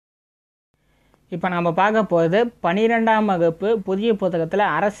இப்போ நம்ம பார்க்க போகிறது 12ஆம் வகுப்பு புதிய புத்தகத்தில்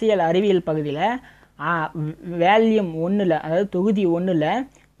அரசியல் அறிவியல் பகுதியில் வேல்யூம் 1ல் அதாவது தொகுதி 1ல்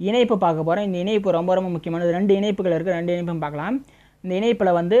இணைப்பு பார்க்க போகிறோம். இந்த இணைப்பு ரொம்ப ரொம்ப முக்கியமானது. 2 இணைப்புகள் இருக்குது, 2 இணைப்பும் பார்க்கலாம். இந்த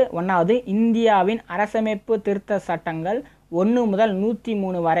இணைப்பில் ஒன்றாவது இந்தியாவின் அரசமைப்பு திருத்த சட்டங்கள் 1 முதல்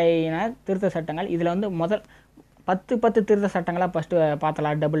 103 வரையின திருத்த சட்டங்கள். இதில் முதல் 10 திருத்த சட்டங்களாக ஃபஸ்ட்டு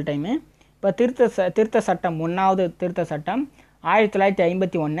பார்த்தலாம் டபுள் டைமு. இப்போ திருத்த சட்டம் 1வது திருத்த சட்டம்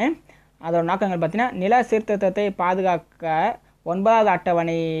 1951. அதோட நோக்கங்கள் பார்த்தீங்கன்னா, நில சீர்திருத்தத்தை பாதுகாக்க 9வது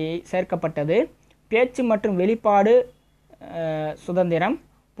அட்டவணை சேர்க்கப்பட்டது. பேச்சு மற்றும் வெளிப்பாடு சுதந்திரம்,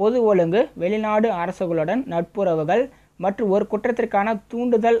 பொது ஒழுங்கு, வெளிநாடு அரசுகளுடன் நட்புறவுகள் மற்றும் ஒரு குற்றத்திற்கான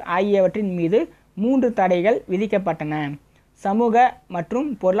தூண்டுதல் ஆகியவற்றின் மீது 3 தடைகள் விதிக்கப்பட்டன. சமூக மற்றும்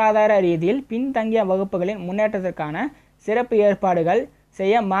பொருளாதார ரீதியில் பின்தங்கிய வகுப்புகளின் முன்னேற்றத்திற்கான சிறப்பு ஏற்பாடுகள்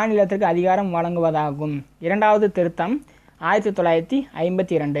செய்ய மாநிலத்திற்கு அதிகாரம் வழங்குவதாகும். 2வது திருத்தம்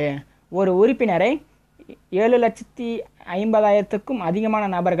 1952. ஒரு உறுப்பினரை 7,50,000க்கும் அதிகமான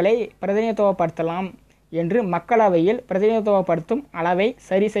நபர்களை பிரதிநிதித்துவப்படுத்தலாம் என்று மக்களவையில் பிரதிநிதித்துவப்படுத்தும் அளவை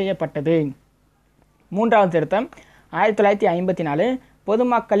சரி செய்யப்பட்டது. 3வது திருத்தம் 1954.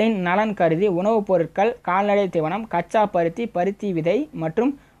 பொதுமக்களின் நலன் கருதி உணவுப் பொருட்கள், கால்நடை தீவனம், கச்சா பருத்தி, பருத்தி விதை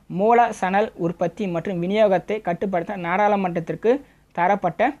மற்றும் மூல சணல் உற்பத்தி மற்றும் விநியோகத்தை கட்டுப்படுத்த நாடாளுமன்றத்திற்கு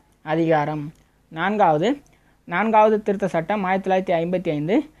தரப்பட்ட அதிகாரம். 4வது திருத்த சட்டம்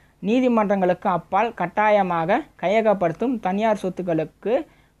 1955. நீதிமன்றங்களுக்கு அப்பால் கட்டாயமாக கையகப்படுத்தும் தனியார் சொத்துக்களுக்கு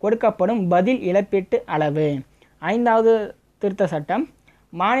கொடுக்கப்படும் பதில் இழப்பீட்டு அளவு. 5வது திருத்த சட்டம்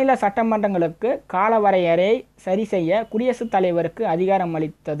மாநில சட்டமன்றங்களுக்கு காலவரையறை சரி செய்ய குடியரசுத் தலைவருக்கு அதிகாரம்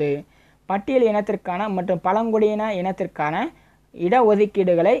அளித்தது. பட்டியல் இனத்திற்கான மற்றும் பழங்குடியின இனத்திற்கான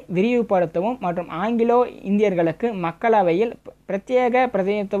இடஒதுக்கீடுகளை விரிவுபடுத்தவும் மற்றும் ஆங்கிலோ இந்தியர்களுக்கு மக்களவையில் பிரத்யேக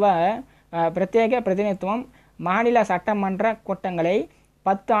பிரதிநிதித்துவம் மாநில சட்டமன்ற கூட்டங்களை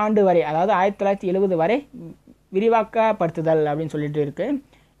 10 ஆண்டு வரை, அதாவது 1970 வரை விரிவாக்கப்படுத்துதல் அப்படின்னு சொல்லிட்டு இருக்குது.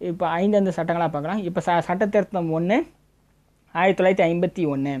 இப்போ 5 சட்டங்களாக பார்க்கலாம். இப்போ சட்ட திருத்தம் 1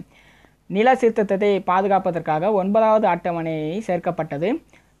 1951. நில சீர்திருத்தத்தை பாதுகாப்பதற்காக 9வது அட்டவணை சேர்க்கப்பட்டது.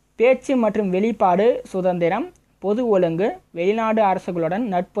 பேச்சு மற்றும் வெளிப்பாடு சுதந்திரம், பொது ஒழுங்கு, வெளிநாடு அரசுகளுடன்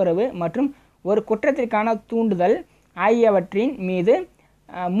நட்புறவு மற்றும் ஒரு குற்றத்திற்கான தூண்டுதல் ஆகியவற்றின் மீது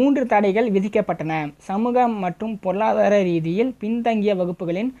 3 தடைகள் விதிக்கப்பட்டன. சமூக மற்றும் பொருளாதார ரீதியில் பின்தங்கிய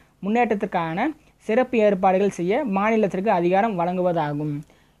வகுப்புகளின் முன்னேற்றத்திற்கான சிறப்பு ஏற்பாடுகள் செய்ய மாநிலத்திற்கு அதிகாரம் வழங்குவதாகும்.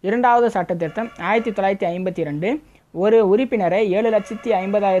 2வது சட்ட திருத்தம் 1952. ஒரு உறுப்பினரை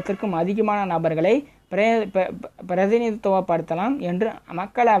 7,50,000க்கும் அதிகமான நபர்களை பிரதிநிதித்துவப்படுத்தலாம் என்று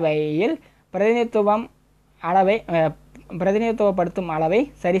மக்களவையில் பிரதிநிதித்துவப்படுத்தும் அளவை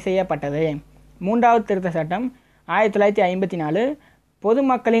சரி செய்யப்பட்டது. 3வது திருத்த சட்டம் 1954.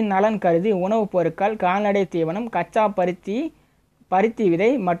 பொதுமக்களின் நலன் கருதி உணவுப் பொருட்கள், கால்நடை தீவனம், கச்சா பருத்தி விதை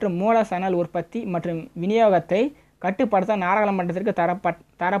மற்றும் மூல சணல் உற்பத்தி மற்றும் விநியோகத்தை கட்டுப்படுத்த நாடாளுமன்றத்திற்கு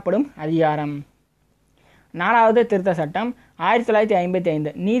தரப்படும் அதிகாரம். 4வது திருத்த சட்டம்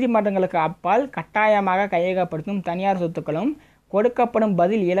 1955. நீதிமன்றங்களுக்கு அப்பால் கட்டாயமாக கையகப்படுத்தும் தனியார் சொத்துக்களும் கொடுக்கப்படும்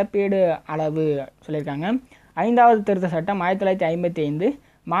பதில் இழப்பீடு அளவு சொல்லியிருக்காங்க. 5வது திருத்த சட்டம் 1955.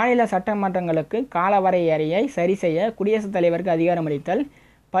 மாநில சட்டமன்றங்களுக்கு காலவரையறையை சரி செய்ய குடியரசுத் தலைவருக்கு அதிகாரம் அளித்தல்.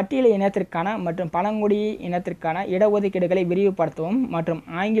 பட்டியல் இனத்திற்கான மற்றும் பழங்குடி இனத்திற்கான இடஒதுக்கீடுகளை விரிவுபடுத்தவும் மற்றும்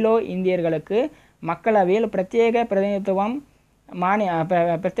ஆங்கிலோ இந்தியர்களுக்கு மக்களவையில் பிரத்யேக பிரதிநிதித்துவம்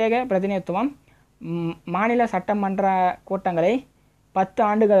மாநில சட்டமன்ற கூட்டங்களை 10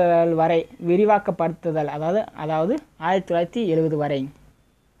 ஆண்டுகள் வரை விரிவாக்கப்படுத்துதல், அதாவது 1970 வரை.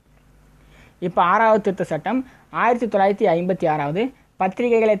 இப்போ 6வது திருத்த சட்டம் 1956.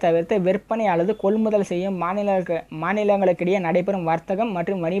 பத்திரிகைகளை தவிர்த்து விற்பனை அல்லது கொள்முதல் செய்யும் மாநிலங்களுக்கிடையே நடைபெறும் வர்த்தகம்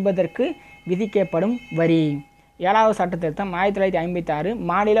மற்றும் வணிகத்திற்கு விதிக்கப்படும் வரி. 7வது சட்ட திருத்தம் 1956.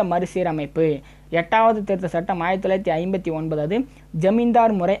 மாநில மறுசீரமைப்பு. 8வது திருத்த சட்டம் 1959.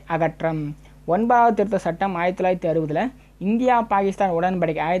 ஜமீன்தார் முறை அகற்றம். 9வது திருத்த சட்டம் 1960. இந்தியா பாகிஸ்தான்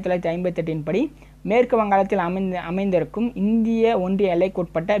உடன்படிக்கை 1958 படி மேற்கு வங்காளத்தில் அமைந்திருக்கும் இந்திய ஒன்றிய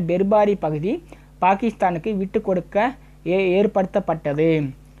எல்லைக்குட்பட்ட பெர்பாரி பகுதி பாகிஸ்தானுக்கு விட்டு கொடுக்க ஏற்படுத்தப்பட்டது.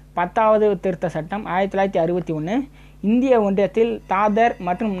 10வது திருத்த சட்டம் 1961. இந்திய ஒன்றியத்தில் தாதர்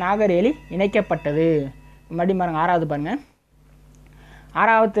மற்றும் நாகர் ஏலி இணைக்கப்பட்டது. மறுபடியும் 6வது பாருங்க.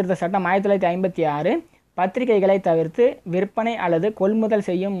 6வது திருத்த சட்டம் 1956. பத்திரிகைகளை தவிர்த்து விற்பனை அல்லது கொள்முதல்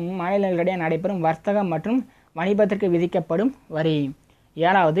செய்யும் மாநிலங்களிடையே நடைபெறும் வர்த்தகம் மற்றும் வணிகத்திற்கு விதிக்கப்படும் வரி.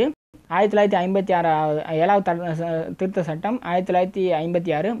 7வது 7வது திருத்த சட்டம்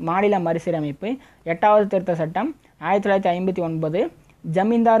 1956. மாநில மறுசீரமைப்பு. 8வது திருத்த சட்டம் 1959.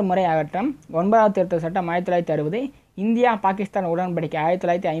 ஜமீன்தார் முறை அகற்றம். 9வது திருத்த சட்டம் 1960. இந்தியா பாகிஸ்தான் உடன்படிக்கை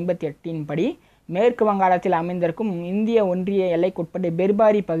 1958 படி மேற்கு வங்காளத்தில் அமைந்திருக்கும் இந்திய ஒன்றிய எல்லைக்குட்பட்ட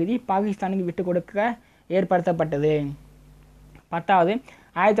பெர்பாரி பகுதி பாகிஸ்தானுக்கு விட்டுக் கொடுக்க ஏற்படுத்தப்பட்டது. 10வது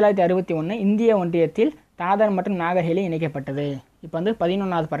 1961 இந்திய ஒன்றியத்தில் தாதர் மற்றும் நாகர் ஹவேலி இணைக்கப்பட்டது. இப்போ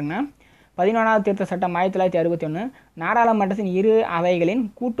 11வது பாருங்க. 11வது திருத்த சட்டம் 1961 நாடாளுமன்றத்தின் இரு அவைகளின்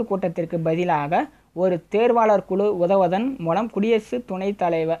கூட்டு கூட்டத்திற்கு பதிலாக ஒரு தேர்வாளர் குழு உதவுவதன் மூலம்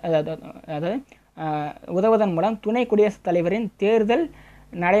துணை குடியரசுத் தலைவரின் தேர்தல்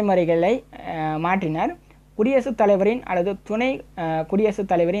நடைமுறைகளை மாற்றினர். குடியரசுத் தலைவரின் அல்லது துணை குடியரசுத்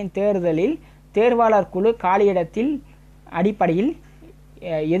தலைவரின் தேர்தலில் தேர்வாளர் குழு காலியிடத்தில் அடிப்படையில்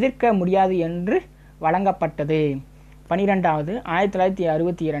எதிர்க்க முடியாது என்று வழங்கப்பட்டது. 12வது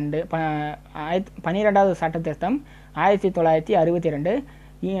 1962 12வது சட்ட திருத்தம் 1962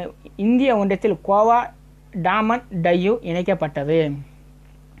 இந்திய ஒன்றியத்தில் கோவா, டாமன், டையூ இணைக்கப்பட்டது.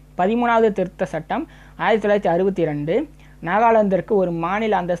 13வது திருத்த சட்டம் 1962 நாகாலாந்திற்கு ஒரு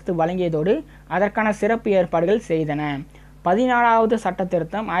மாநில அந்தஸ்து வழங்கியதோடு அதற்கான சிறப்பு ஏற்பாடுகள் செய்தன. 14வது சட்ட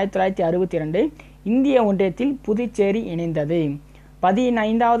திருத்தம் 1962 இந்திய ஒன்றியத்தில் புதுச்சேரி இணைந்தது.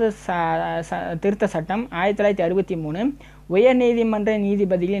 15வது திருத்த சட்டம் 1963 உயர்நீதிமன்ற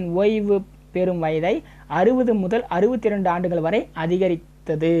நீதிபதிகளின் ஓய்வு பெறும் வயதை 60 முதல் 62 ஆண்டுகள் வரை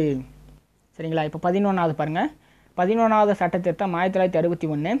அதிகரித்தது. சரிங்களா? இப்போ 11வது பாருங்க. 11வது சட்ட திருத்தம்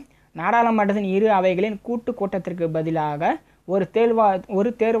 1961 நாடாளுமன்றத்தின் இரு அவைகளின் கூட்டு கூட்டத்திற்கு பதிலாக ஒரு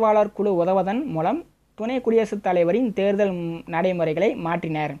தேர்வாளர் குழு உதவுவதன் மூலம் துணை குடியரசுத் தலைவரின் தேர்தல் நடைமுறைகளை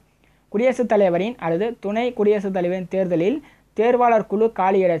மாற்றினர். குடியரசுத் தலைவரின் அல்லது துணை குடியரசுத் தலைவரின் தேர்தலில் தேர்வாளர் குழு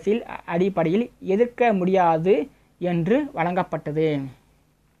காலியிடத்தில் அடிப்படையில் எதிர்க்க முடியாது என்று வழங்கப்பட்டது.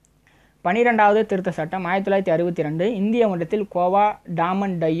 12வது திருத்த சட்டம் 1962 இந்திய ஒன்றியத்தில் கோவா,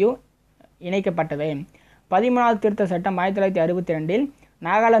 டாமன், டையூ இணைக்கப்பட்டது. 13வது திருத்த சட்டம் 1962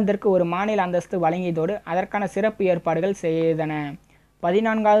 நாகாலாந்திற்கு ஒரு மாநில அந்தஸ்து வழங்கியதோடு அதற்கான சிறப்பு ஏற்பாடுகள் செய்தன.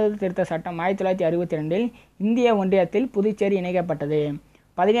 14வது திருத்த சட்டம் 1962 இந்திய ஒன்றியத்தில் புதுச்சேரி இணைக்கப்பட்டது.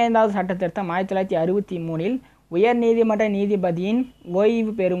 15வது சட்ட திருத்தம் 1963 உயர் நீதிமன்ற நீதிபதியின்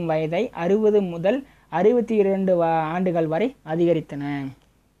ஓய்வு பெறும் வயதை 60 முதல் 62 ஆண்டுகள் வரை அதிகரித்தன.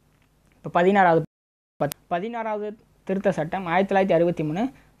 இப்போ 16வது திருத்த சட்டம் 1963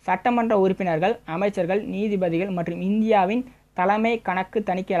 சட்டமன்ற உறுப்பினர்கள், அமைச்சர்கள், நீதிபதிகள் மற்றும் இந்தியாவின் தலைமை கணக்கு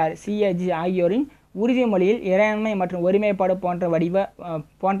தணிக்கையாளர் CAG ஆகியோரின் உறுதிமொழியில் இறையாண்மை மற்றும் ஒருமைப்பாடு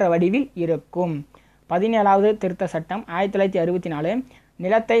போன்ற வடிவில் இருக்கும். 17வது திருத்த சட்டம் 1964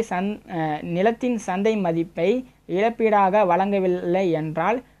 நிலத்தின் சந்தை மதிப்பை இழப்பீடாக வழங்கவில்லை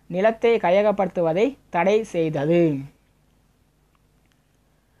என்றால் நிலத்தை கையகப்படுத்துவதை தடை செய்தது.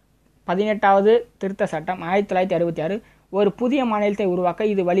 18வது திருத்த சட்டம் 1966 ஒரு புதிய மாநிலத்தை உருவாக்க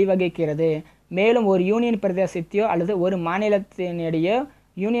இது வழிவகுக்கிறது. மேலும் ஒரு யூனியன் பிரதேசத்தையோ அல்லது ஒரு மாநிலத்தினிடையே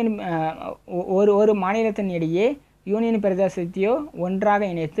யூனியன் பிரதேசத்தையோ ஒன்றாக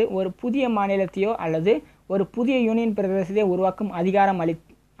இணைத்து ஒரு புதிய மாநிலத்தையோ அல்லது ஒரு புதிய யூனியன் பிரதேசத்தை உருவாக்கும் அதிகாரம்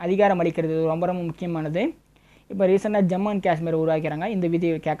அளிக்கிறது. ரொம்ப ரொம்ப முக்கியமானது. இப்போ ரீசெண்டாக ஜம்மு அண்ட் காஷ்மீர் உருவாக்கிறாங்க. இந்த விதி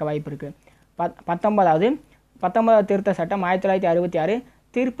கேட்க வாய்ப்பு இருக்குது. 19வது திருத்த சட்டம் 1966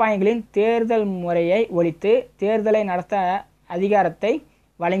 தீர்ப்பாயங்களின் தேர்தல் முறையை ஒழித்து தேர்தலை நடத்த அதிகாரத்தை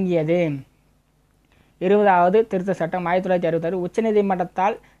வழங்கியது. 20வது திருத்த சட்டம் 1966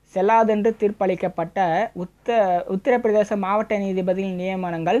 உச்சநீதிமன்றத்தால் செல்லாதென்று தீர்ப்பளிக்கப்பட்ட உத்தரப்பிரதேச மாவட்ட நீதிபதிகளின்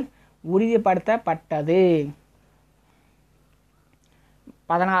நியமனங்கள் உறுதிப்படுத்தப்பட்டது.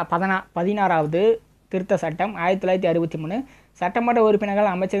 16வது திருத்த சட்டம் 1963 சட்டமன்ற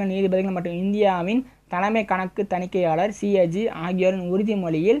உறுப்பினர்கள், அமைச்சர்கள், நீதிபதிகள் மற்றும் இந்தியாவின் தலைமை கணக்கு தணிக்கையாளர் CAG ஆகியோரின்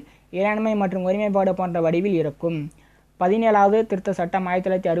உறுதிமொழியில் இறையாண்மை மற்றும் ஒருமைப்பாடு போன்ற வடிவில் இருக்கும். 17வது திருத்த சட்டம்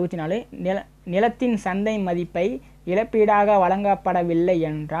 1964 நிலத்தின் சந்தை மதிப்பை இழப்பீடாக வழங்கப்படவில்லை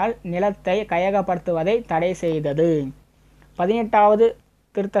என்றால் நிலத்தை கையகப்படுத்துவதை தடை செய்தது. 18வது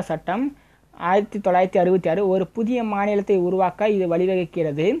திருத்த சட்டம் 1966 ஒரு புதிய மாநிலத்தை உருவாக்க இது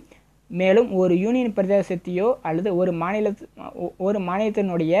வழிவகுக்கிறது. மேலும் ஒரு யூனியன் பிரதேசத்தையோ அல்லது ஒரு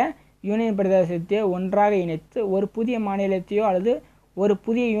மாநிலத்தினுடைய யூனியன் பிரதேசத்தையோ ஒன்றாக இணைத்து ஒரு புதிய மாநிலத்தையோ அல்லது ஒரு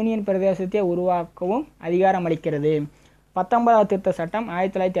புதிய யூனியன் பிரதேசத்தை உருவாக்கவும் அதிகாரம் அளிக்கிறது. 19வது திருத்த சட்டம்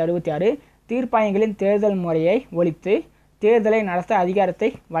 1966 தீர்ப்பாயங்களின் தேர்தல் முறையை ஒழித்து தேர்தலை நடத்த அதிகாரத்தை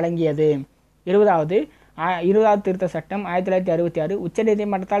வழங்கியது. 20வது திருத்த சட்டம் 1966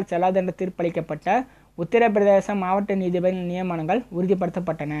 உச்சநீதிமன்றத்தால் செல்லாதென்று தீர்ப்பளிக்கப்பட்ட உத்தரப்பிரதேச மாவட்ட நீதிபதி நியமனங்கள்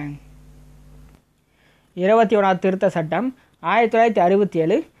உறுதிப்படுத்தப்பட்டன. 21வது திருத்த சட்டம்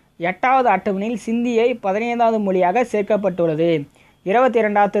 1967 8வது அட்டவணையில் சிந்தியை 15வது மொழியாக சேர்க்கப்பட்டுள்ளது.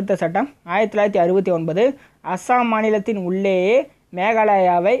 22வது திருத்த சட்டம் 1969 அஸ்ஸாம் மாநிலத்தின் உள்ளேயே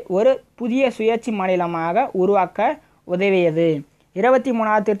மேகாலயாவை ஒரு புதிய சுயாட்சி மாநிலமாக உருவாக்க உதவியது.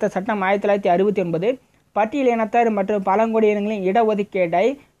 23வது திருத்த சட்டம் 1969 பட்டியலினத்தார் மற்றும் பழங்குடியினங்களின் இடஒதுக்கீட்டை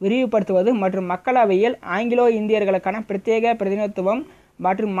விரிவுபடுத்துவது மற்றும் மக்களவையில் ஆங்கிலோ இந்தியர்களுக்கான பிரத்யேக பிரதிநிதித்துவம்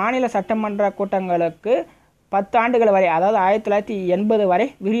மற்றும் மாநில சட்டமன்ற கூட்டங்களுக்கு 10 ஆண்டுகள் வரை, அதாவது 1980 வரை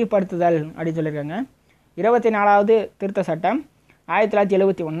விரிவுபடுத்துதல் அப்படின்னு சொல்லியிருக்காங்க. 24வது திருத்த சட்டம்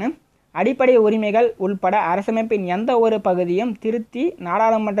 1971 அடிப்படை உரிமைகள் உள்பட அரசமைப்பின் எந்த ஒரு பகுதியும் திருத்தி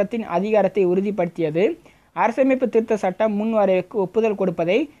நாடாளுமன்றத்தின் அதிகாரத்தை உறுதிப்படுத்தியது. அரசமைப்பு திருத்த சட்டம் முன்வரைவுக்கு ஒப்புதல்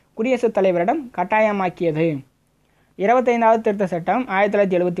கொடுப்பதை குடியரசுத் தலைவரிடம் கட்டாயமாக்கியது. 25வது திருத்த சட்டம்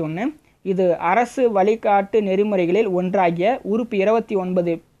 1971 இது அரசு வழிகாட்டு நெறிமுறைகளில் ஒன்றாகிய உறுப்பு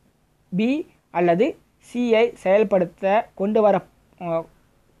 29B அல்லது C-ஐ செயல்படுத்த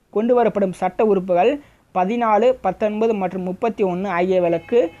கொண்டுவரப்படும் சட்ட உறுப்புகள் 14, 19 மற்றும் 31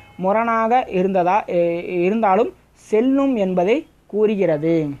 ஆகியவர்களுக்கு முரணாக இருந்தாலும் செல்லும் என்பதை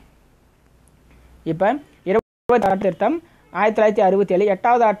கூறுகிறது. இப்போ 26 திருத்தம் 1967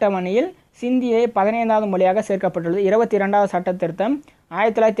 8வது அட்டவணையில் சிந்தியை 15வது மொழியாக சேர்க்கப்பட்டுள்ளது. 22வது சட்ட திருத்தம்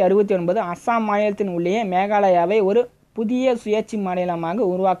 1969 அஸ்ஸாம் மாநிலத்தின் உள்ளே மேகாலயாவை ஒரு புதிய சுயாட்சி மாநிலமாக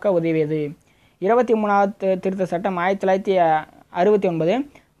உருவாக்க உதவியது. 23வது திருத்த சட்டம் 1969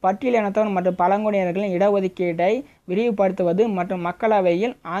 பட்டியலினத்தவர் மற்றும் பழங்குடியினர்களின் இடஒதுக்கீட்டை விரிவுபடுத்துவது மற்றும்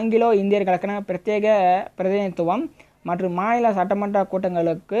மக்களவையில் ஆங்கிலோ இந்தியர்களுக்கான பிரத்யேக பிரதிநிதித்துவம் மற்றும் மாநில சட்டமன்ற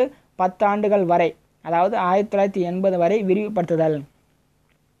கூட்டங்களுக்கு 10 ஆண்டுகள் வரை, அதாவது 1980 வரை விரிவுபடுத்துதல்.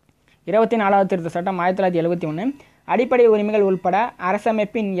 24வது திருத்த சட்டம் 1971 அடிப்படை உரிமைகள் உள்பட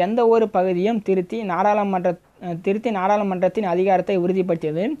அரசமைப்பின் எந்த ஒரு பகுதியும் திருத்தி நாடாளுமன்றத்தின் அதிகாரத்தை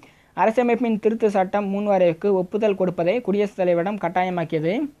உறுதிப்படுத்தியது. அரசமைப்பின் திருத்த சட்டம் முன்வரைவுக்கு ஒப்புதல் கொடுப்பதை குடியரசுத் தலைவரிடம்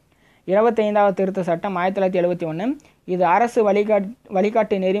கட்டாயமாக்கியது. 25வது திருத்த சட்டம் 1971 இது அரசு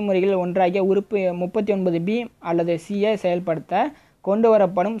வழிகாட்டு நெறிமுறைகளில் ஒன்றாகிய உறுப்பு 39B அல்லது C-ஐ செயல்படுத்த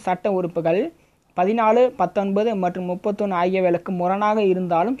கொண்டுவரப்படும் சட்ட உறுப்புகள் 14, 19 மற்றும் 31 ஆகியவைகளுக்கு முரணாக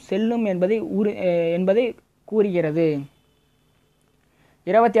இருந்தாலும் செல்லும் என்பதை கூறுகிறது.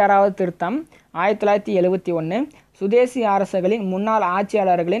 26வது திருத்தம் 1971 சுதேசி அரசுகளின் முன்னாள்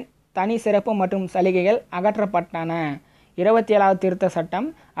ஆட்சியாளர்களின் தனி சிறப்பு மற்றும் சலுகைகள் அகற்றப்பட்டன. 27வது திருத்த சட்டம்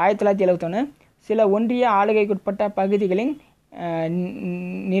 1971 சில ஒன்றிய ஆளுகைக்குட்பட்ட பகுதிகளின்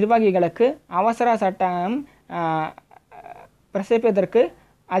நிர்வாகிகளுக்கு அவசர சட்டம் பிரசப்பிப்பதற்கு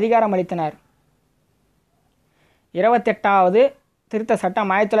அதிகாரம் அளித்தனர். 28வது திருத்த சட்டம்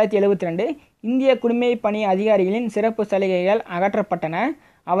 1972 இந்திய குடிமைப் பணி அதிகாரிகளின் சிறப்பு சலுகைகள் அகற்றப்பட்டன.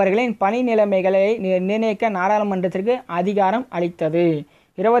 அவர்களின் பணி நிலைமைகளை நிர்ணயிக்க நாடாளுமன்றத்திற்கு அதிகாரம் அளித்தது.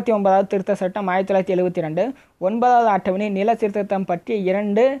 29வது திருத்த சட்டம் 1972 9வது அட்டவணை நில சீர்திருத்தம் பற்றிய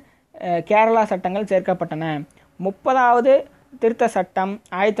 2 கேரளா சட்டங்கள் சேர்க்கப்பட்டன. 30வது திருத்த சட்டம்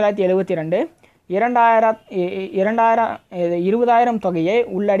 1972 20,000 தொகையை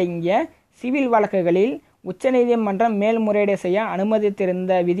உள்ளடங்கிய சிவில் வழக்குகளில் உச்சநீதிமன்றம் மேல்முறையீடு செய்ய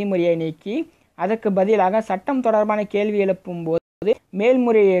அனுமதித்திருந்த விதிமுறையை நீக்கி அதற்கு பதிலாக சட்டம் தொடர்பான கேள்வி எழுப்பும் போது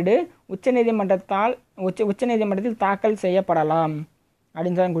மேல்முறையீடு உச்சநீதிமன்றத்தில் தாக்கல் செய்யப்படலாம்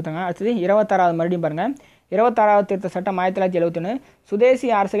அப்படின்னு சொல்லி கொடுத்தாங்க. அடுத்தது 26வது மறுபடியும் பாருங்கள். 26வது திருத்த சட்டம் 1971 சுதேசி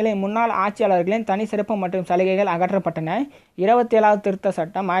அரசுகளின் முன்னாள் ஆட்சியாளர்களின் தனி சிறப்பு மற்றும் சலுகைகள் அகற்றப்பட்டன. 27வது திருத்த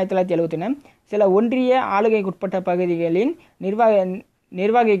சட்டம் 1971 சில ஒன்றிய ஆளுகைக்குட்பட்ட பகுதிகளின்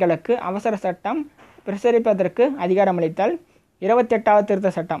நிர்வாகிகளுக்கு அவசர சட்டம் பிரசரிப்பதற்கு அதிகாரம் அளித்தல். 28வது திருத்த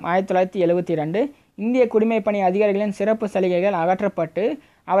சட்டம் 1972 இந்திய குடிமைப் பணி அதிகாரிகளின் சிறப்பு சலுகைகள் அகற்றப்பட்டு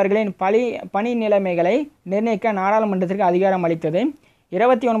அவர்களின் பணி நிலைமைகளை நிர்ணயிக்க நாடாளுமன்றத்திற்கு அதிகாரம் அளித்தது.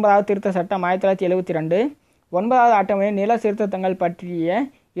 29வது திருத்த சட்டம் 1972 9வது அட்டவணை நில சீர்திருத்தங்கள் பற்றிய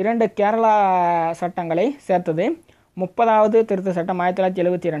 2 கேரளா சட்டங்களை சேர்த்தது. 30வது திருத்த சட்டம்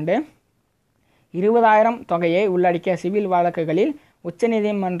 1972 20,000 தொகையை உள்ளடக்கிய சிவில் வழக்குகளில்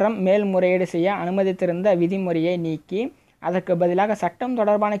உச்சநீதிமன்றம் மேல்முறையீடு செய்ய அனுமதித்திருந்த விதிமுறையை நீக்கி அதற்கு பதிலாக சட்டம்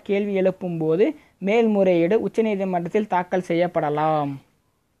தொடர்பான கேள்வி எழுப்பும் போது மேல்முறையீடு உச்சநீதிமன்றத்தில் தாக்கல் செய்யப்படலாம்.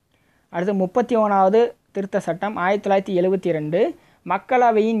 அடுத்து 31வது திருத்த சட்டம் 1972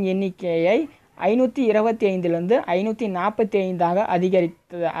 மக்களவையின் எண்ணிக்கையை 525 545ஆக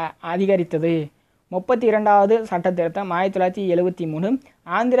அதிகரித்தது. 32வது சட்ட திருத்தம் 1973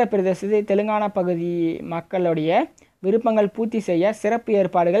 ஆந்திர பிரதேசத்தில் தெலுங்கானா பகுதி மக்களுடைய விருப்பங்கள் பூர்த்தி செய்ய சிறப்பு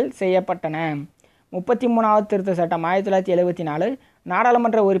ஏற்பாடுகள் செய்யப்பட்டன. 33வது திருத்த சட்டம் 1974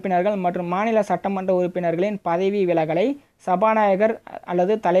 நாடாளுமன்ற உறுப்பினர்கள் மற்றும் மாநில சட்டமன்ற உறுப்பினர்களின் பதவி விலகலை சபாநாயகர்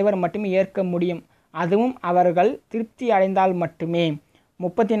அல்லது தலைவர் மட்டுமே ஏற்க முடியும், அதுவும் அவர்கள் திருப்தி அடைந்தால் மட்டுமே.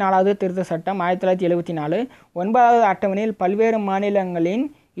 34வது திருத்த சட்டம் 1974 9வது அட்டவணையில் பல்வேறு மாநிலங்களின்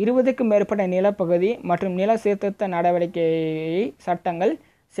 20க்கும் மேற்பட்ட நிலப்பகுதி மற்றும் நில சீர்திருத்த நடவடிக்கை சட்டங்கள்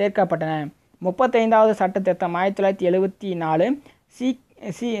சேர்க்கப்பட்டன. 35வது சட்ட திருத்தம் 1974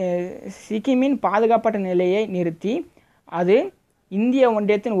 சிக்கிமின் பாதுகாப்பற்ற நிலையை நிறுத்தி அது இந்திய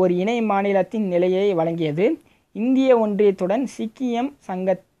ஒன்றியத்தின் ஒரு இணை மாநிலத்தின் நிலையை வழங்கியது. இந்திய ஒன்றியத்துடன் சிக்கிம்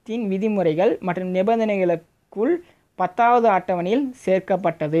சங்கத்தின் விதிமுறைகள் மற்றும் நிபந்தனைகளுக்குள் 10வது அட்டவணையில்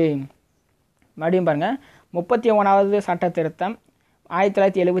சேர்க்கப்பட்டது. மறுபடியும் பாருங்கள், 31வது சட்ட திருத்தம்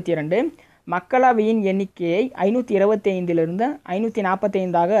 1972 மக்களவையின் எண்ணிக்கையை 525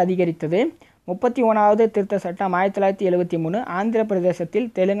 545 அதிகரித்தது. 31வது திருத்த சட்டம் 1973 ஆந்திர பிரதேசத்தில்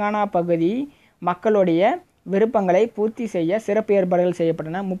தெலுங்கானா பகுதி மக்களுடைய விருப்பங்களை பூர்த்தி செய்ய சிறப்பு ஏற்பாடுகள்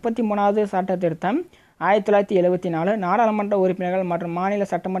செய்யப்பட்டன. 33வது சட்ட திருத்தம் 1974 நாடாளுமன்ற உறுப்பினர்கள் மற்றும் மாநில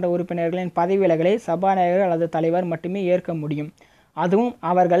சட்டமன்ற உறுப்பினர்களின் பதவி விலகலை சபாநாயகர் அல்லது தலைவர் மட்டுமே ஏற்க முடியும், அதுவும்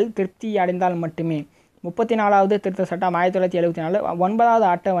அவர்கள் திருப்தி அடைந்தால் மட்டுமே. 34வது திருத்த சட்டம் 1974 9வது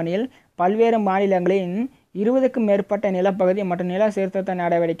அட்டவணையில் பல்வேறு மாநிலங்களின் 20க்கும் மேற்பட்ட நிலப்பகுதி மற்றும் நில சீர்திருத்த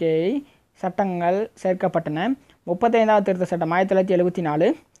நடவடிக்கை சட்டங்கள் சேர்க்கப்பட்டன. 35வது திருத்த சட்டம் 1974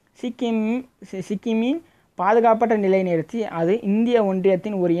 சிக்கிமின் பாதுகாப்பற்ற நிலை நிறுத்தி அது இந்திய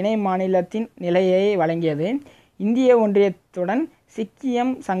ஒன்றியத்தின் ஒரு இணை மாநிலத்தின் நிலையை வழங்கியது. இந்திய ஒன்றியத்துடன்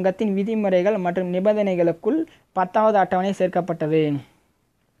சிக்கிம் சங்கத்தின் விதிமுறைகள் மற்றும் நிபந்தனைகளுக்குள் 10வது அட்டவணை சேர்க்கப்பட்டது.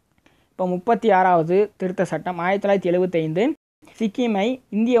 இப்போ 36வது திருத்த சட்டம் 1975 சிக்கிமை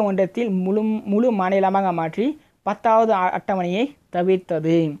இந்திய ஒன்றியத்தில் முழு மாநிலமாக மாற்றி 10வது அட்டவணையை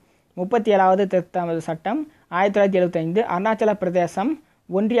தவிர்த்தது. 37வது திருத்த சட்டம் 1975 அருணாச்சல பிரதேசம்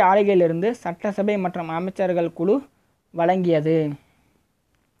ஒன்றிய ஆளுகையிலிருந்து சட்டசபை மற்றும் அமைச்சர்கள் குழு வழங்கியது.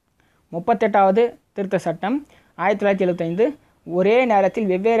 38வது திருத்த சட்டம் 1975 ஒரே நேரத்தில்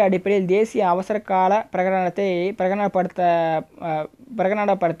வெவ்வேறு அடிப்படையில் தேசிய அவசர கால பிரகடனத்தை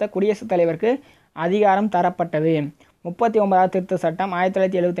பிரகடனப்படுத்த குடியரசுத் தலைவருக்கு அதிகாரம் தரப்பட்டது. 39வது திருத்த சட்டம்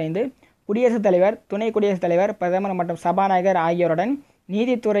 1975 குடியரசுத் தலைவர், துணை குடியரசுத் தலைவர், பிரதமர் மற்றும் சபாநாயகர் ஆகியோருடன்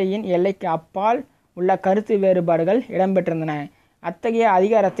நீதித்துறையின் எல்லைக்கு அப்பால் உள்ள கருத்து வேறுபாடுகள் இடம்பெற்றிருந்தன. அத்தகைய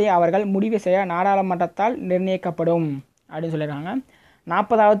அதிகாரத்தை அவர்கள் முடிவு செய்ய நாடாளுமன்றத்தால் நிர்ணயிக்கப்படும் அப்படின்னு சொல்லியிருக்காங்க.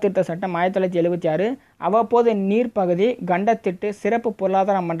 40வது திருத்த சட்டம் 1976 அவ்வப்போது நீர்ப்பகுதி, கண்டத்திட்டு, சிறப்பு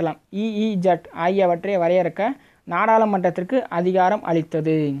பொருளாதார மண்டலம் EEZ ஆகியவற்றை வரையறுக்க நாடாளுமன்றத்திற்கு அதிகாரம்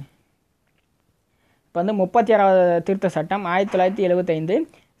அளித்தது. இப்போ 36வது திருத்த சட்டம் 1975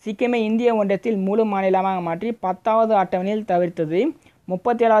 சிக்கிமை இந்திய ஒன்றியத்தில் முழு மாநிலமாக மாற்றி 10வது அட்டவணையில் தவிர்த்தது.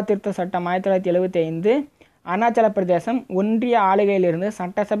 37வது திருத்த சட்டம் 1975 அருணாச்சல பிரதேசம் ஒன்றிய ஆளுகையிலிருந்து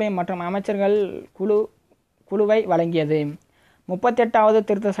சட்டசபை மற்றும் அமைச்சர்கள் குழுவை வழங்கியது. 38வது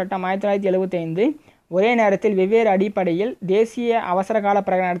திருத்த சட்டம் 1975 ஒரே நேரத்தில் வெவ்வேறு அடிப்படையில் தேசிய அவசரகால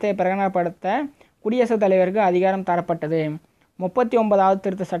பிரகடனத்தை பிரகடனப்படுத்த குடியரசுத் தலைவருக்கு அதிகாரம் தரப்பட்டது. 39வது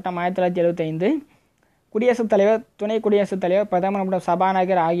திருத்த சட்டம் 1975 குடியரசுத் தலைவர், துணை குடியரசுத் தலைவர், பிரதமர் மற்றும்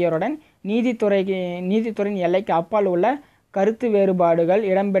சபாநாயகர் ஆகியோருடன் நீதித்துறையின் எல்லைக்கு அப்பால் உள்ள கருத்து வேறுபாடுகள்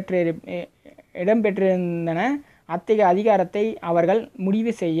இடம்பெற்றிருந்தன. அத்தகைய அதிகாரத்தை அவர்கள்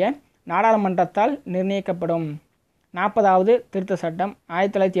முடிவு செய்ய நாடாளுமன்றத்தால் நிர்ணயிக்கப்படும். 40வது திருத்த சட்டம்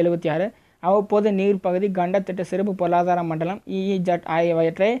 1976 அவ்வப்போது நீர்ப்பகுதி, கண்டத்திட்ட, சிறப்பு பொருளாதார மண்டலம் EEZ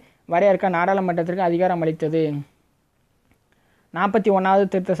ஆகியவற்றை வரையறுக்க நாடாளுமன்றத்திற்கு அதிகாரம் அளித்தது. 41வது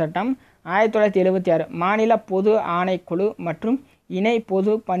திருத்த சட்டம் 1976 மாநில பொது ஆணைக்குழு மற்றும் இணை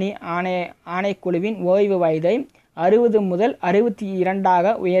பொது பணி ஆணைக்குழுவின் ஓய்வு வயதை 60 முதல்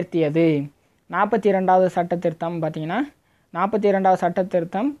 62 உயர்த்தியது. 42வது சட்ட திருத்தம் பார்த்தீங்கன்னா 42வது சட்ட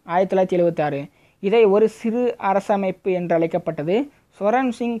திருத்தம் 1976 இதை ஒரு சிறு அரசமைப்பு என்று அழைக்கப்பட்டது.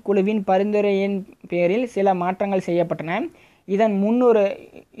 சொரன் சிங் குழுவின் பரிந்துரையின் பேரில் சில மாற்றங்கள் செய்யப்பட்டன. இதன்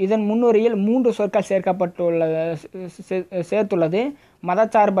முன்னுரையில் 3 சொற்கள் சேர்த்துள்ளது.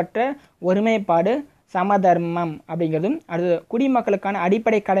 மதச்சார்பற்ற ஒருமைப்பாடு, சமதர்மம் அப்படிங்கிறதும். அடுத்தது குடிமக்களுக்கான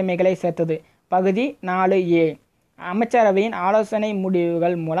அடிப்படை கடமைகளை சேர்த்தது. பகுதி 4A அமைச்சரவையின் ஆலோசனை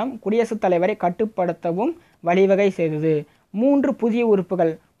முடிவுகள் மூலம் குடியரசுத் தலைவரை கட்டுப்படுத்தவும் வழிவகை செய்தது. 3 புதிய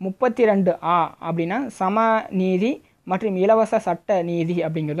உறுப்புகள் 32A அப்படின்னா சம நீதி மற்றும் இலவச சட்ட நீதி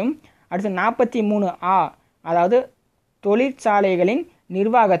அப்படிங்கிறதும். அடுத்து 43A அதாவது தொழிற்சாலைகளின்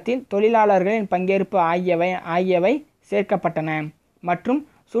நிர்வாகத்தில் தொழிலாளர்களின் பங்கேற்பு ஆகியவை சேர்க்கப்பட்டன. மற்றும்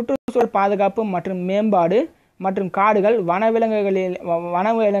சுற்றுச்சூழல் பாதுகாப்பு மற்றும் மேம்பாடு மற்றும் காடுகள்,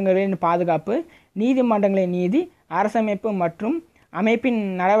 வனவிலங்குகளின் பாதுகாப்பு, நீதிமன்றங்களின் நீதி, அரசமைப்பு மற்றும் அமைப்பின்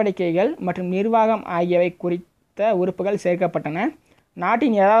நடவடிக்கைகள் மற்றும் நிர்வாகம் ஆகியவை குறித்த உறுப்புகள் சேர்க்கப்பட்டன.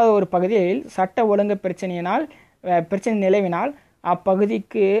 நாட்டின் ஏதாவது ஒரு பகுதியில் சட்ட ஒழுங்கு பிரச்சனை நிலவினால்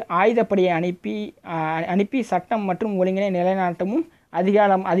அப்பகுதிக்கு ஆயுதப்படையை அனுப்பி சட்டம் மற்றும் ஒழுங்கினை நிலைநாட்டவும்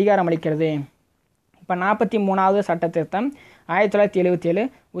அதிகாரம் அளிக்கிறது. இப்போ 43வது சட்ட திருத்தம் 1977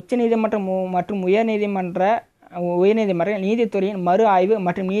 உச்சநீதிமன்றம் மற்றும் உயர்நீதிமன்ற நீதித்துறையின் மறு ஆய்வு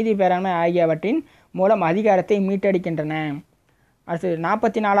மற்றும் நீதி பேராண்மை ஆகியவற்றின் மூலம் அதிகாரத்தை மீட்டெடுக்கின்றன. அடுத்து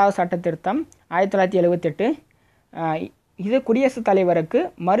 44வது சட்ட திருத்தம் 1978 இது குடியரசுத் தலைவருக்கு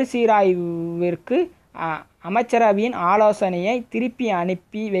மறுசீராய்விற்கு அமைச்சரவையின் ஆலோசனையை திருப்பி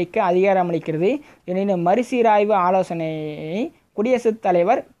அனுப்பி வைக்க அதிகாரமளிக்கிறது. எனினும் மறுசீராய்வு ஆலோசனையை குடியரசுத்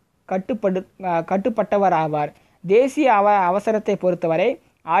தலைவர் கட்டுப்பட்டவர் ஆவார். தேசிய அவசரத்தை பொறுத்தவரை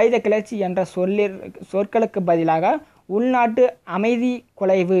ஆயுத கிளர்ச்சி என்ற சொற்களுக்கு பதிலாக உள்நாட்டு அமைதி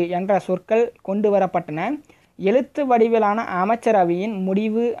குலைவு என்ற சொற்கள் கொண்டு வரப்பட்டன. எழுத்து வடிவிலான அமைச்சரவையின்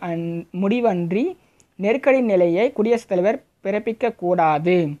முடிவன்றி நெருக்கடி நிலையை குடியரசுத் தலைவர்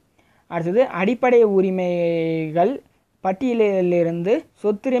பிறப்பிக்கக்கூடாது. அடுத்தது, அடிப்படை உரிமைகள் பட்டியலிலிருந்து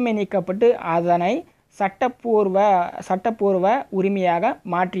சொத்துரிமை நீக்கப்பட்டு அதனை சட்டப்பூர்வ உரிமையாக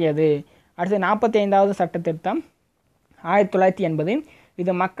மாற்றியது. அடுத்து 45வது சட்ட திருத்தம் 1980.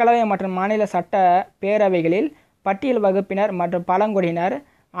 இது மக்களவை மற்றும் மாநில சட்ட பேரவைகளில் பட்டியல் வகுப்பினர் மற்றும் பழங்குடியினர்,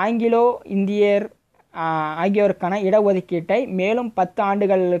 ஆங்கிலோ இந்தியர் ஆகியோருக்கான இடஒதுக்கீட்டை மேலும் 10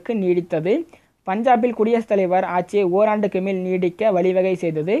 ஆண்டுகளுக்கு நீடித்தது. பஞ்சாபில் குடியரசுத் தலைவர் ஆட்சியை ஓராண்டுக்கு மேல் நீடிக்க வழிவகை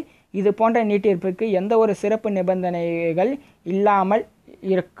செய்தது. இது போன்ற நீட்டிப்பிற்கு எந்த ஒரு சிறப்பு நிபந்தனைகள் இல்லாமல்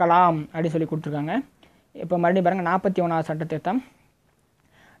இருக்கலாம் அப்படின்னு சொல்லி கொடுத்துருக்காங்க. இப்போ மறுபடியும் பாருங்கள், 41வது சட்ட திருத்தம்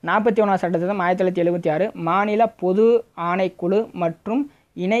 1976 மாநில பொது ஆணைக்குழு மற்றும்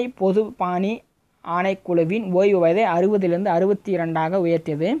இணை பொது பாணி ஆணைக்குழுவின் ஓய்வு வயதை 60லிருந்து 62ஆக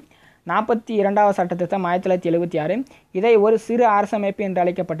உயர்த்தியது. 42வது சட்ட திருத்தம் 1976 இதை ஒரு சிறு அரசமைப்பு என்று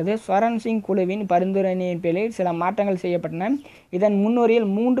அழைக்கப்பட்டது. ஸ்வரன் சிங் குழுவின் பரிந்துரையின் பேரில் சில மாற்றங்கள் செய்யப்பட்டன. இதன் முன்னுரையில்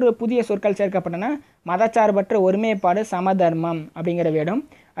 3 புதிய சொற்கள் சேர்க்கப்பட்டன. மதச்சார்பற்ற ஒருமைப்பாடு, சமதர்மம் அப்படிங்கிற வேடும்.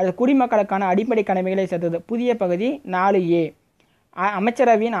 அது குடிமக்களுக்கான அடிப்படை கடமைகளை சேர்த்தது. புதிய பகுதி 4A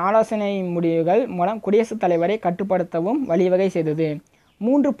அமைச்சரவையின் ஆலோசனை முடிவுகள் மூலம் குடியரசுத் தலைவரை கட்டுப்படுத்தவும் வழிவகை செய்தது.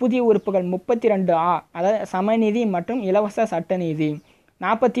 3 புதிய உறுப்புகள் 32A அதாவது சமநீதி மற்றும் இலவச சட்ட நீதி.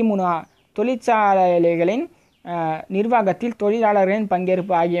 43A தொழிற்சாலைகளின் நிர்வாகத்தில் தொழிலாளர்களின்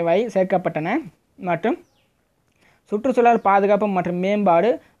பங்கேற்பு ஆகியவை சேர்க்கப்பட்டன. மற்றும் சுற்றுச்சூழல் பாதுகாப்பு மற்றும் மேம்பாடு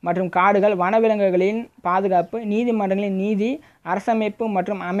மற்றும் காடுகள், வனவிலங்குகளின் பாதுகாப்பு, நீதிமன்றங்களின் நீதி, அரசமைப்பு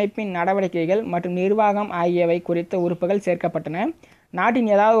மற்றும் அமைப்பின் நடவடிக்கைகள் மற்றும் நிர்வாகம் ஆகியவை குறித்த உறுப்புகள் சேர்க்கப்பட்டன. நாட்டின்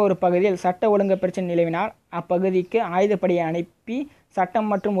ஏதாவது ஒரு பகுதியில் சட்ட ஒழுங்கு பிரச்சனை நிலவினால் அப்பகுதிக்கு ஆயுதப்படையை அனுப்பி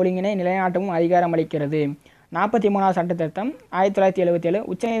சட்டம் மற்றும் ஒழுங்கினை நிலைநாட்டவும் அதிகாரம் அளிக்கிறது. 43வது சட்ட திருத்தம் 1977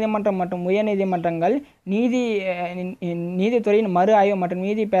 உச்சநீதிமன்றம் மற்றும் உயர்நீதிமன்றங்கள் நீதித்துறையின் மறு ஆய்வு மற்றும்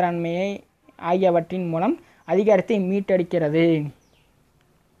நீதி பேராண்மையை ஆகியவற்றின் மூலம் அதிகாரத்தை மீட்டெடுக்கிறது.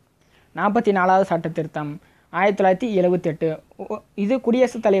 44வது சட்ட திருத்தம் 1978 இது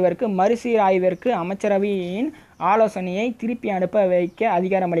குடியரசுத் தலைவருக்கு மறுசீராய்விற்கு அமைச்சரவையின் ஆலோசனையை திருப்பி அனுப்ப வைக்க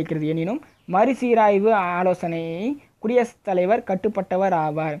அதிகாரம் அளிக்கிறது. எனினும் மறுசீராய்வு ஆலோசனையை குடியரசுத் தலைவர் கட்டுப்பட்டவர்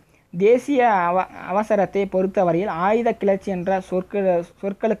ஆவார். தேசிய அவசரத்தை பொறுத்தவரையில் ஆயுத கிளர்ச்சி என்ற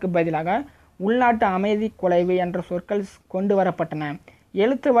சொற்களுக்கு பதிலாக உள்நாட்டு அமைதி குலைவு என்ற சொற்கள் கொண்டு வரப்பட்டன.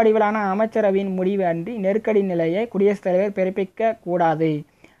 எழுத்து வடிவிலான அமைச்சரவையின் முடிவு அன்றி நெருக்கடி நிலையை குடியரசுத் தலைவர் பிறப்பிக்க கூடாது.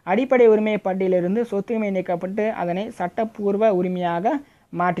 அடிப்படை உரிமை பட்டியலிருந்து சொத்துரிமை நீக்கப்பட்டு அதனை சட்டப்பூர்வ உரிமையாக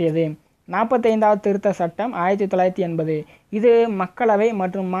மாற்றியது. 45வது திருத்த சட்டம் 1980 இது மக்களவை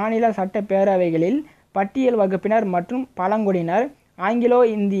மற்றும் மாநில சட்ட பேரவைகளில் பட்டியல் வகுப்பினர் மற்றும் பழங்குடியினர், ஆங்கிலோ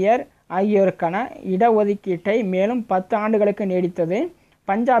இந்தியர் ஆகியோருக்கான இடஒதுக்கீட்டை மேலும் 10 ஆண்டுகளுக்கு நீடித்தது.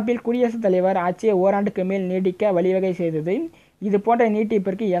 பஞ்சாபில் குடியரசுத் தலைவர் ஆட்சியை ஓராண்டுக்கு மேல் நீடிக்க வழிவகை செய்தது. இது போன்ற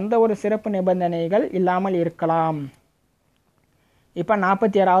நீட்டிப்பிற்கு எந்த ஒரு சிறப்பு நிபந்தனைகள் இல்லாமல் இருக்கலாம். இப்போ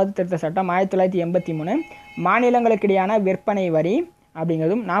 46வது திருத்த சட்டம் 1983 மாநிலங்களுக்கிடையான விற்பனை வரி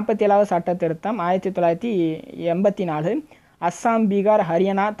அப்படிங்கிறதும். 47வது சட்ட திருத்தம் 1984 அஸ்ஸாம், பீகார்,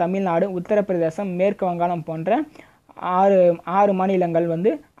 ஹரியானா, தமிழ்நாடு, உத்தரப்பிரதேசம், மேற்கு வங்காளம் போன்ற 6 மாநிலங்கள்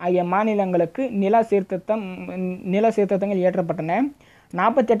ஆகிய மாநிலங்களுக்கு நில சீர்திருத்தங்கள் இயற்றப்பட்டன.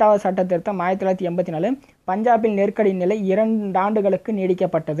 48வது சட்ட திருத்தம் 1984 பஞ்சாபில் நெருக்கடி நிலை 2 ஆண்டுகளுக்கு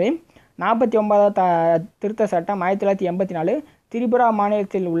நீடிக்கப்பட்டது. 49வது திருத்த சட்டம் 1984 திரிபுரா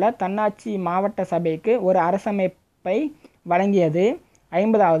மாநிலத்தில் உள்ள தன்னாட்சி மாவட்ட சபைக்கு ஒரு அரசமைப்பை வழங்கியது.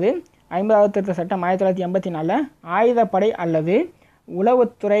 50வது திருத்த சட்டம் 1984 ஆயுதப்படை அல்லது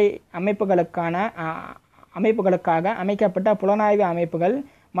உளவுத்துறை அமைப்புகளுக்காக அமைக்கப்பட்ட புலனாய்வு அமைப்புகள்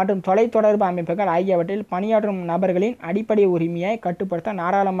மற்றும் தொலைத்தொடர்பு அமைப்புகள் ஆகியவற்றில் பணியாற்றும் நபர்களின் அடிப்படை உரிமையை கட்டுப்படுத்த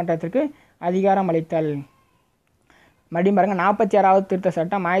நாடாளுமன்றத்திற்கு அதிகாரம் அளித்தல். மறுபடியும் பாருங்கள், 46வது திருத்த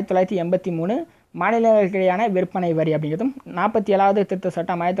சட்டம் 1983 மாநிலங்களுக்கிடையான விற்பனை வரி அப்படிங்கிறதும். 47வது திருத்த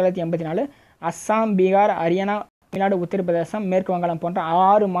சட்டம் 1984 அஸ்ஸாம், பீகார், ஹரியானா, தமிழ்நாடு, உத்தரப்பிரதேசம், மேற்கு வங்காளம் போன்ற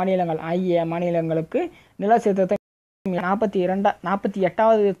 6 மாநிலங்கள் ஆகிய மாநிலங்களுக்கு நில சீர்திருத்தம்.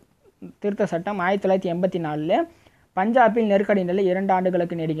 48வது திருத்த சட்டம் 1984 பஞ்சாபில் நெருக்கடி நிலை 2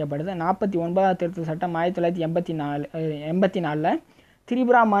 ஆண்டுகளுக்கு நீடிக்கப்படுது. 49வது திருத்த சட்டம் 1984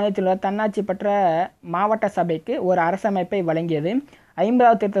 திரிபுரா மாநிலத்தில் உள்ள தன்னாட்சி பெற்ற மாவட்ட சபைக்கு ஒரு அரசமைப்பை வழங்கியது.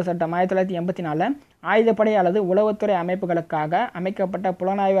 50வது திருத்த சட்டம் 1984 ஆயுதப்படை அல்லது உளவுத்துறை அமைப்புகளுக்காக அமைக்கப்பட்ட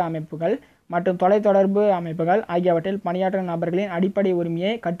புலனாய்வு அமைப்புகள் மற்றும் தொலைத்தொடர்பு அமைப்புகள் ஆகியவற்றில் பணியாற்றும் நபர்களின் அடிப்படை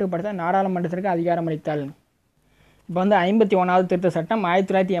உரிமையை கட்டுப்படுத்த நாடாளுமன்றத்திற்கு அதிகாரமளித்தல். இப்போ வந்து 51வது திருத்த சட்டம்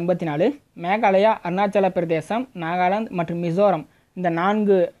 1984 மேகாலயா, அருணாச்சல பிரதேசம், நாகாலாந்து மற்றும் மிசோரம் இந்த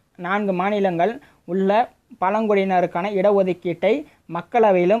நான்கு மாநிலங்கள் உள்ள பழங்குடியினருக்கான இடஒதுக்கீட்டை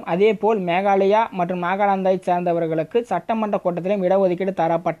மக்களவையிலும் அதேபோல் மேகாலயா மற்றும் நாகாலாந்தை சேர்ந்தவர்களுக்கு சட்டமன்ற கூட்டத்திலும் இடஒதுக்கீடு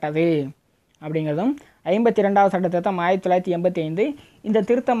தரப்பட்டது அப்படிங்கிறதும். 52வது சட்ட திருத்தம் 1985 இந்த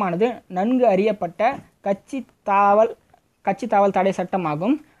திருத்தமானது நன்கு அறியப்பட்ட கட்சி தாவல் தடை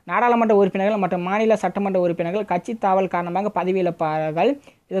சட்டமாகும். நாடாளுமன்ற உறுப்பினர்கள் மற்றும் மாநில சட்டமன்ற உறுப்பினர்கள் கட்சி தாவல் காரணமாக பதவியிழப்பார்கள்.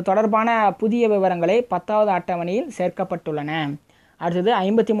 இது தொடர்பான புதிய விவரங்களை 10வது அட்டவணையில் சேர்க்கப்பட்டுள்ளன. அடுத்தது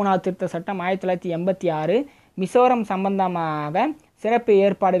 53வது திருத்த சட்டம் 1986 மிசோரம் சம்பந்தமாக சிறப்பு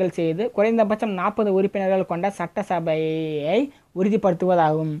ஏற்பாடுகள் செய்து குறைந்தபட்சம் 40 உறுப்பினர்கள் கொண்ட சட்டசபையை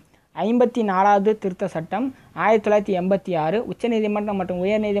உறுதிப்படுத்துவதாகும். 54வது திருத்த சட்டம் 1986 உச்சநீதிமன்றம் மற்றும்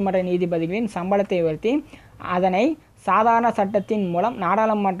உயர்நீதிமன்ற நீதிபதிகளின் சம்பளத்தை உயர்த்தி அதனை சாதாரண சட்டத்தின் மூலம்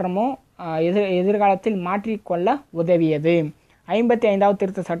நாடாளுமன்றமோ எதிர்காலத்தில் மாற்றிக்கொள்ள உதவியது. 55வது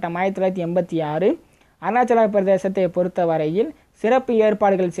திருத்த சட்டம் 1986 அருணாச்சல பிரதேசத்தை பொறுத்தவரையில் சிறப்பு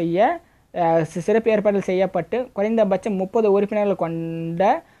ஏற்பாடுகள் செய்யப்பட்டு குறைந்தபட்சம் 30 உறுப்பினர்கள் கொண்ட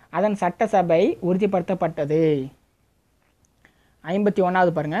அதன் சட்டசபை உறுதிப்படுத்தப்பட்டது.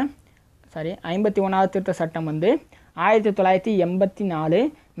 51வது திருத்த சட்டம் வந்து 1984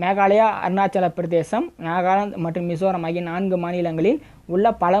 மேகாலயா, அருணாச்சல பிரதேசம், நாகாலாந்து மற்றும் மிசோரம் ஆகிய 4 மாநிலங்களில் உள்ள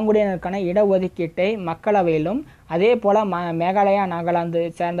பழங்குடியினருக்கான இடஒதுக்கீட்டை மக்களவையிலும் அதே போல மேகாலயா, நாகாலாந்து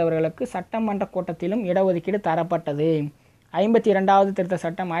சேர்ந்தவர்களுக்கு சட்டமன்ற கூட்டத்திலும் இடஒதுக்கீடு தரப்பட்டது. 52வது திருத்த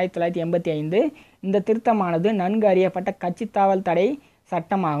சட்டம் 1985 இந்த திருத்தமானது நன்கு அறியப்பட்ட கட்சி தாவல் தடை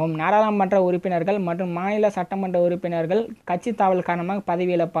சட்டமாகும். நாடாளுமன்ற உறுப்பினர்கள் மற்றும் மாநில சட்டமன்ற உறுப்பினர்கள் கட்சி தாவல் காரணமாக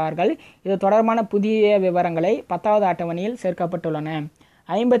பதவியிழப்பார்கள். இது தொடர்பான புதிய விவரங்களை 10வது அட்டவணையில் சேர்க்கப்பட்டுள்ளன.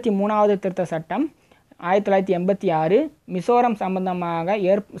 53வது திருத்த சட்டம் 1986 மிசோரம் சம்பந்தமாக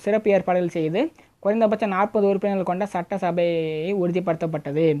சிறப்பு ஏற்பாடுகள் செய்து குறைந்தபட்சம் 40 உறுப்பினர்கள் கொண்ட சட்டசபையை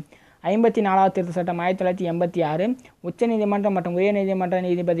உறுதிப்படுத்தப்பட்டது. 54வது திருத்த சட்டம் 1986 உச்சநீதிமன்றம் மற்றும் உயர்நீதிமன்ற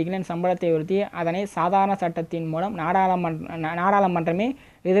நீதிபதிகளின் சம்பளத்தை உயர்த்தி அதனை சாதாரண சட்டத்தின் மூலம் நாடாளுமன்றமே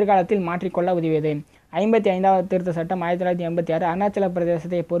எதிர்காலத்தில் மாற்றிக்கொள்ள உதவியது. 55வது திருத்த சட்டம் 1986 அருணாச்சல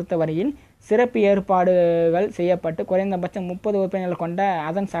பிரதேசத்தை பொறுத்தவரையில் சிறப்பு ஏற்பாடுகள் செய்யப்பட்டு குறைந்தபட்சம் 30 உறுப்பினர்கள் கொண்ட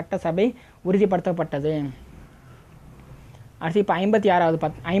அதன் சட்டசபை உறுதிப்படுத்தப்பட்டது. அடுத்து இப்போ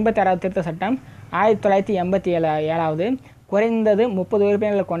 56வது திருத்த சட்டம் 1987 குறைந்தது 30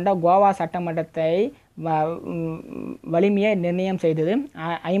 உறுப்பினர்கள் கொண்ட கோவா சட்டமன்றத்தை வலிமையை நிர்ணயம் செய்தது.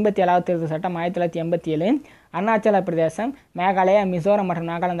 57வது திருத்த சட்டம் 1987 அருணாச்சல பிரதேசம், மேகாலயா, மிசோரம் மற்றும்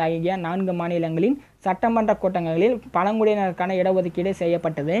நாகாலாந்து ஆகிய 4 மாநிலங்களின் சட்டமன்ற கூட்டங்களில் பழங்குடியினருக்கான இடஒதுக்கீடு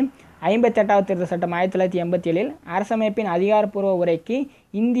செய்யப்பட்டது. 58வது திருத்த சட்டம் 1987 அரசமைப்பின் அதிகாரப்பூர்வ உரைக்கு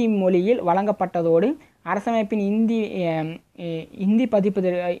இந்தி மொழியில் வழங்கப்பட்டதோடு அரசமைப்பின்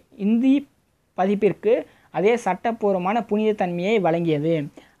இந்தி பதிப்பிற்கு அதே சட்டப்பூர்வமான புனித தன்மையை வழங்கியது.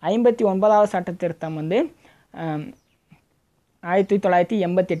 59வது சட்ட திருத்தம் வந்து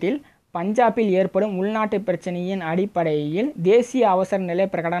 1988 பஞ்சாபில் ஏற்படும் உள்நாட்டு பிரச்சனையின் அடிப்படையில் தேசிய அவசர நிலை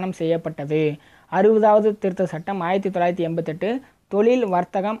பிரகடனம் செய்யப்பட்டது. 60வது திருத்த சட்டம் 1988 தொழில்,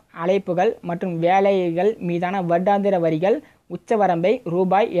 வர்த்தகம், அழைப்புகள் மற்றும் வேலைகள் மீதான வருடாந்திர வரிகள் உச்சவரம்பை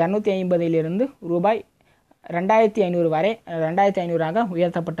ரூபாய் 250 ரூபாய் 2500 வரை 2500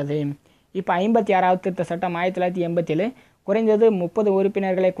 உயர்த்தப்பட்டது. இப்போ 56வது திருத்த சட்டம் 1987 குறைந்தது 30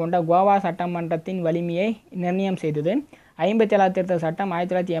 உறுப்பினர்களை கொண்ட கோவா சட்டமன்றத்தின் வலிமையை நிர்ணயம் செய்தது. 57வது திருத்த சட்டம்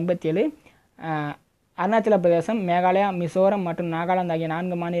 1987 அருணாச்சல பிரதேசம், மேகாலயா, மிசோரம் மற்றும் நாகாலாந்து ஆகிய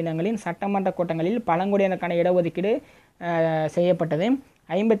 4 மாநிலங்களின் சட்டமன்ற கூட்டங்களில் பழங்குடியினருக்கான இடஒதுக்கீடு செய்யப்பட்டது.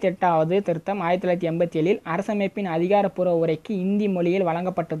 58வது திருத்தம் 1987 அரசமைப்பின் அதிகாரப்பூர்வ உரைக்கு இந்தி மொழியில்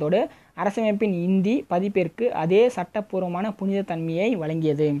வழங்கப்பட்டதோடு அரசமைப்பின் இந்தி பதிப்பிற்கு அதே சட்டப்பூர்வமான புனித தன்மையை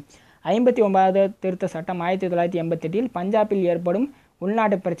வழங்கியது. 59வது திருத்த சட்டம் 1988 பஞ்சாபில் ஏற்படும்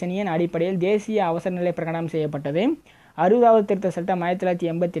உள்நாட்டு பிரச்சனையின் அடிப்படையில் தேசிய அவசர நிலை பிரகடனம் செய்யப்பட்டது. 60வது திருத்த சட்டம்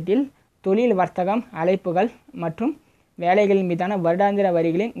 1988 தொழில், வர்த்தகம், அழைப்புகள் மற்றும் வேலைகளின் மீதான வருடாந்திர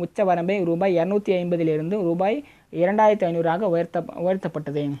வரிகளின் உச்ச வரம்பை ரூபாய் 250 ரூபாய் 2500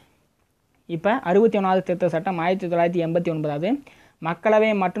 உயர்த்தப்பட்டது. இப்போ 61வது திருத்த சட்டம் 1989 மக்களவை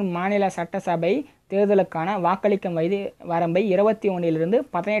மற்றும் மாநில சட்டசபை தேர்தலுக்கான வாக்களிக்கும் வயது வரம்பை 21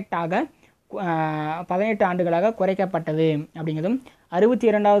 18 ஆண்டுகளாக குறைக்கப்பட்டது அப்படிங்கிறதும்.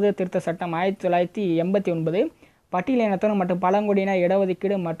 62வது திருத்த சட்டம் 1989 பட்டியலினத்தவர் மற்றும் பழங்குடியினர்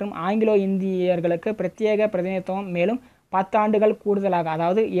இடஒதுக்கீடு மற்றும் ஆங்கிலோ இந்தியர்களுக்கு பிரத்யேக பிரதிநிதித்துவம் மேலும் 10 ஆண்டுகள் கூடுதலாக,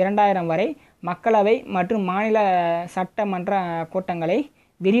 அதாவது 2000 வரை மக்களவை மற்றும் மாநில சட்டமன்ற கூட்டங்களை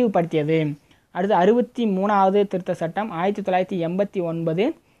விரிவுபடுத்தியது. அடுத்து 63வது திருத்த சட்டம் 1989.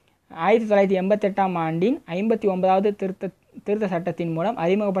 1988ஆம் ஆண்டின் 59வது திருத்த சட்டத்தின் மூலம்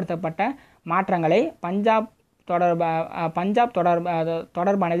அறிமுகப்படுத்தப்பட்ட மாற்றங்களை பஞ்சாப்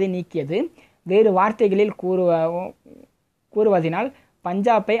தொடர்பானதை நீக்கியது. வேறு வார்த்தைகளில் கூறுவதினால்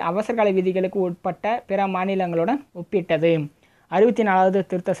பஞ்சாபை அவசரகால விதிகளுக்கு உட்பட்ட பிற மாநிலங்களுடன் ஒப்பிட்டது. 64வது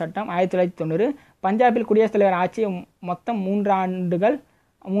திருத்த சட்டம் 1990 பஞ்சாபில் குடியரசுத் தலைவர் ஆட்சியை மொத்தம் 3 ஆண்டு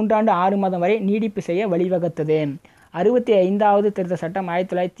 6 மாதம் வரை நீடிப்பு செய்ய வழிவகுத்தது. 65வது திருத்த சட்டம்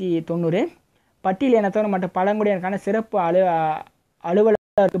 1990 பட்டியல் இனத்தவர் மற்றும் பழங்குடியினருக்கான சிறப்பு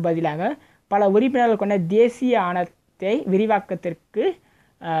அலுவலருக்கு பதிலாக பல உறுப்பினர்கள் கொண்ட தேசிய ஆணையத்தை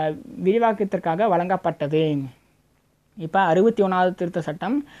விரிவாக்கத்திற்காக வழங்கப்பட்டது. இப்போ 61வது திருத்த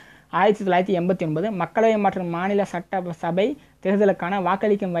சட்டம் 1989 மக்களவை மற்றும் மாநில சட்டசபை தேர்தலுக்கான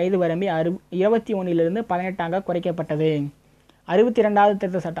வாக்களிக்கும் வயது வரம்பை 21 18 குறைக்கப்பட்டது. 62வது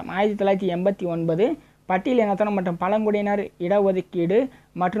திருத்த சட்டம் 1989 பட்டியல் இனத்தவர் மற்றும் பழங்குடியினர் இடஒதுக்கீடு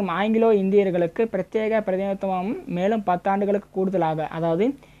மற்றும் ஆங்கிலோ இந்தியர்களுக்கு பிரத்யேக பிரதிநிதித்துவம் மேலும் 10 ஆண்டுகளுக்கு கூடுதலாக, அதாவது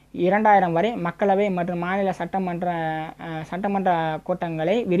 2000 வரை மக்களவை மற்றும் மாநில சட்டமன்ற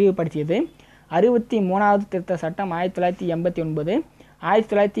கூட்டங்களை விரிவுபடுத்தியது. 63வது திருத்த சட்டம் 1989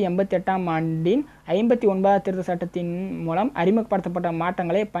 1988ஆம் ஆண்டின் 59வது திருத்த சட்டத்தின் மூலம் அறிமுகப்படுத்தப்பட்ட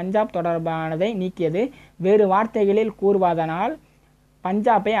மாற்றங்களை பஞ்சாப் தொடர்பானதை நீக்கியது. வேறு வார்த்தைகளில் கூறுவதனால்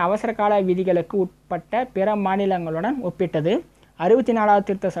பஞ்சாபை அவசரகால விதிகளுக்கு உட்பட்ட பிற மாநிலங்களுடன் ஒப்பிட்டது. 64வது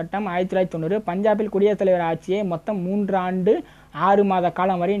திருத்த சட்டம் 1990 பஞ்சாபில் குடியரசுத் தலைவர் ஆட்சியை மொத்தம் 3 ஆண்டு 6 மாத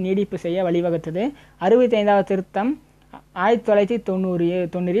காலம் வரை நீடிப்பு செய்ய வழிவகுத்தது. 65வது திருத்தம்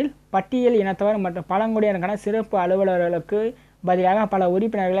 1990 பட்டியல் இனத்தவர் மற்றும் பழங்குடியினருக்கான சிறப்பு அலுவலர்களுக்கு பதிலாக பல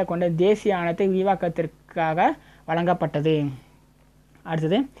உறுப்பினர்களை கொண்ட தேசிய ஆணையத்தை விரிவாக்கத்திற்காக வழங்கப்பட்டது.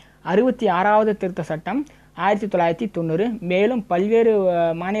 அடுத்தது 66வது திருத்த சட்டம் 1990 மேலும் பல்வேறு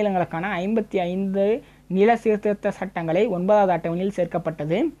மாநிலங்களுக்கான 55 நில சீர்திருத்த சட்டங்களை 9வது அட்டவணையில்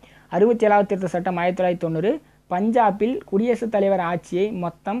சேர்க்கப்பட்டது. 67வது திருத்த சட்டம் 1990 பஞ்சாபில் குடியரசுத் தலைவர் ஆட்சியை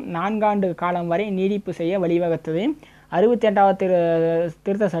மொத்தம் 4 ஆண்டு காலம் வரை நீடிப்பு செய்ய வழிவகுத்தது. 68வது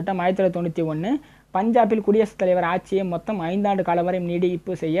திருத்த சட்டம் 1991 பஞ்சாபில் குடியரசுத் தலைவர் ஆட்சியை மொத்தம் 5 ஆண்டு காலம் வரை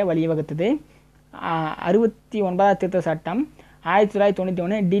நீடிப்பு செய்ய வழிவகுத்தது. 69வது திருத்த சட்டம்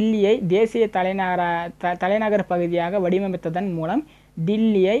 1991 டில்லியை தேசிய தலைநகர் பகுதியாக வடிவமைத்ததன் மூலம்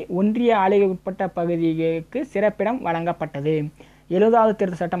டில்லியை ஒன்றிய ஆளுகை உட்பட்ட பகுதிக்கு சிறப்பிடம் வழங்கப்பட்டது. 70வது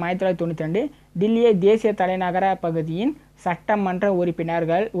திருத்த சட்டம் 1992 டில்லியை தேசிய தலைநகர பகுதியின் சட்டமன்ற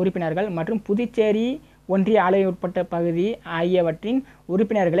உறுப்பினர்கள் மற்றும் புதுச்சேரி ஒன்றிய ஆளுகை உட்பட்ட பகுதி ஆகியவற்றின்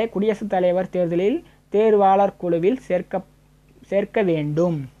உறுப்பினர்களை குடியரசுத் தலைவர் தேர்தலில் தேர்வாளர் குழுவில் சேர்க்க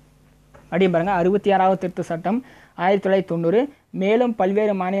வேண்டும் அப்படின்னு பாருங்க. 66வது திருத்த சட்டம் 1990 மேலும்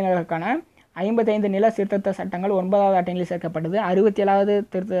பல்வேறு மாநிலங்களுக்கான 55 நில சீர்திருத்த சட்டங்கள் 9வது அட்டவணையில் சேர்க்கப்பட்டது. 67வது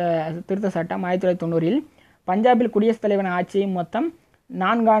திருத்த சட்டம் 1990 பஞ்சாபில் குடியரசுத் தலைவர் ஆட்சியை மொத்தம்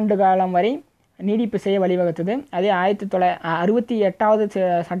 4 ஆண்டு காலம் வரை நீடிப்பு செய்ய வழிவகுத்தது. அதே 68வது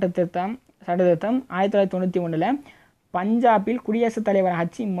சட்டத்திருத்தம் 1991 பஞ்சாபில் குடியரசுத் தலைவர்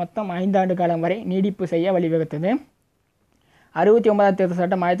ஆட்சி மொத்தம் 5 ஆண்டு காலம் வரை நீடிப்பு செய்ய வழிவகுத்தது. 69வது திருத்த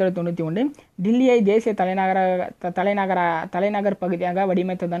சட்டம் 1991 டில்லியை தேசிய தலைநகர் பகுதியாக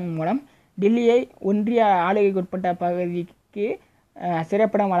வடிவமைத்ததன் மூலம் டில்லியை ஒன்றிய ஆளுகைக்குட்பட்ட பகுதிக்கு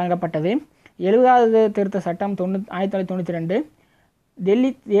சிறப்பிடம் வழங்கப்பட்டது. 70வது திருத்த சட்டம் 1992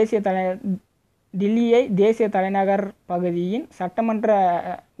 டில்லியை தேசிய தலைநகர் பகுதியின் சட்டமன்ற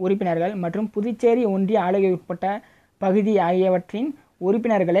உறுப்பினர்கள் மற்றும் புதுச்சேரி ஒன்றிய ஆளுகை உட்பட்ட பகுதி ஆகியவற்றின்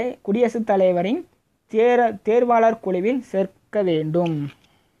உறுப்பினர்களை குடியரசுத் தலைவரின் தேர்வாளர் குழுவில் சேர்க்க வேண்டும்.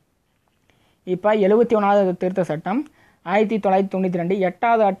 இப்போ 71வது திருத்த சட்டம் 1992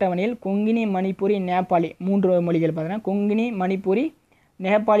 8வது அட்டவணையில் கொங்கினி, மணிப்புரி, நேபாளி 3 மொழிகள் பார்த்தீங்கன்னா கொங்கினி, மணிப்புரி,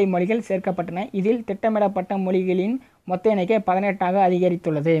 நேபாளி மொழிகள் சேர்க்கப்பட்டன. இதில் திட்டமிடப்பட்ட மொழிகளின் மொத்த எண்ணிக்கை 18ஆக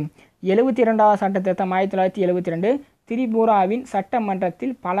அதிகரித்துள்ளது. 72வது சட்ட திருத்தம் 1972 திரிபுராவின்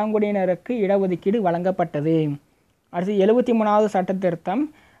சட்டமன்றத்தில் பழங்குடியினருக்கு இடஒதுக்கீடு வழங்கப்பட்டது. அடுத்து 73வது சட்ட திருத்தம்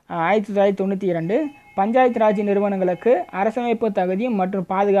 1992 பஞ்சாயத்து ராஜ் நிறுவனங்களுக்கு அரசமைப்பு தகுதி மற்றும்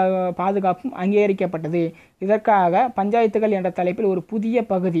பாதுகாப்பும் அங்கீகரிக்கப்பட்டது. இதற்காக பஞ்சாயத்துகள் என்ற தலைப்பில் ஒரு புதிய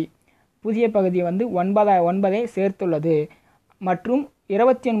பகுதி 9ஐ சேர்த்துள்ளது மற்றும்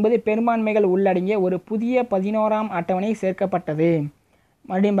 29 பெரும்பான்மைகள் உள்ளடங்கிய ஒரு புதிய 11ஆம் அட்டவணை சேர்க்கப்பட்டது.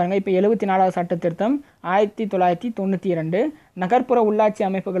 மறுபடியும் பாருங்கள். இப்போ 74வது சட்ட திருத்தம் 1992 நகர்ப்புற உள்ளாட்சி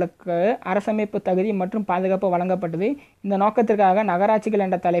அமைப்புகளுக்கு அரசமைப்பு தகுதி மற்றும் பாதுகாப்பு வழங்கப்பட்டது. இந்த நோக்கத்திற்காக நகராட்சிகள்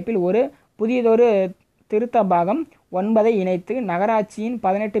என்ற தலைப்பில் ஒரு புதியதொரு திருத்த பாகம் 9ஐ இணைத்து நகராட்சியின்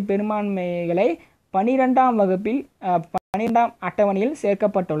 18 பெரும்பான்மைகளை 12ஆம் அட்டவணையில்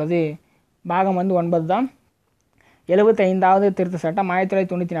சேர்க்கப்பட்டுள்ளது. பாகம் 9 தான். 75வது திருத்த சட்டம்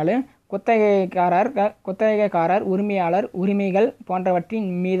 1994 குத்தகைக்காரர் உரிமையாளர் உரிமைகள் போன்றவற்றின்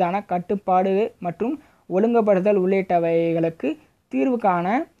மீதான கட்டுப்பாடு மற்றும் ஒழுங்குபடுத்தல் உள்ளிட்டவைகளுக்கு தீர்வு காண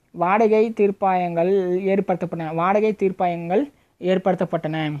வாடகை தீர்ப்பாயங்கள்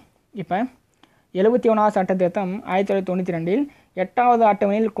ஏற்படுத்தப்பட்டன. இப்போ 71வது சட்ட திருத்தம் 1992 8வது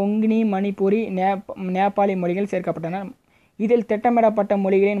அட்டவணையில் கொங்கினி, மணிப்பூரி, நேபாளி மொழிகள் சேர்க்கப்பட்டன. இதில் திட்டமிடப்பட்ட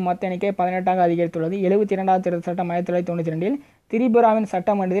மொழிகளின் மொத்த எண்ணிக்கை 18ஆக அதிகரித்துள்ளது. 72வது திருத்த சட்டம் 1992 திரிபுராவின்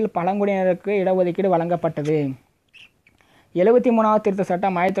சட்டமன்றத்தில் பழங்குடியினருக்கு இடஒதுக்கீடு வழங்கப்பட்டது. 73வது திருத்த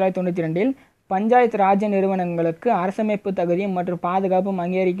சட்டம் 1992 பஞ்சாயத்து ராஜ் நிறுவனங்களுக்கு அரசமைப்பு தகுதி மற்றும் பாதுகாப்பும்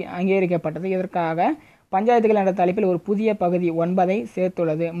அங்கீகரிக்கப்பட்டது. இதற்காக பஞ்சாயத்துகள் என்ற தலைப்பில் ஒரு புதிய பகுதி 9ஐ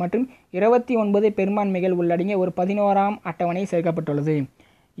சேர்த்துள்ளது மற்றும் 29 பெரும்பான்மைகள் உள்ளடங்கிய ஒரு 11ஆம் அட்டவணை சேர்க்கப்பட்டுள்ளது.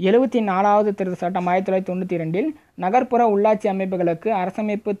 74வது திருத்த சட்டம் 1992 நகர்ப்புற உள்ளாட்சி அமைப்புகளுக்கு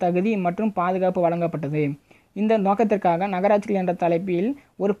அரசமைப்பு தகுதி மற்றும் பாதுகாப்பு வழங்கப்பட்டது. இந்த நோக்கத்திற்காக நகராட்சிகள் என்ற தலைப்பில்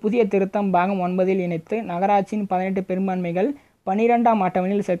ஒரு புதிய திருத்தம் பாகம் 9இல் இணைத்து நகராட்சியின் 18 பெரும்பான்மைகள் 12ஆம்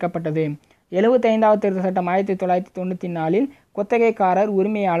அட்டவணையில் சேர்க்கப்பட்டது. 75வது திருத்த சட்டம் 1994 குத்தகைக்காரர்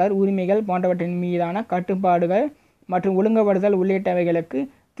உரிமையாளர் உரிமைகள் போன்றவற்றின் மீதான கட்டுப்பாடுகள் மற்றும் ஒழுங்குபடுத்தல் உள்ளிட்டவைகளுக்கு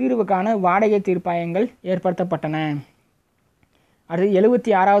தீர்வு காண வாடகை தீர்ப்பாயங்கள் ஏற்படுத்தப்பட்டன. அடுத்து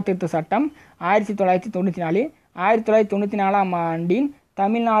 76வது திருத்த சட்டம் 1994 1994ஆம் ஆண்டின்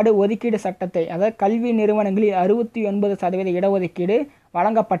தமிழ்நாடு ஒதுக்கீடு சட்டத்தை, அதாவது கல்வி நிறுவனங்களில் 69% இடஒதுக்கீடு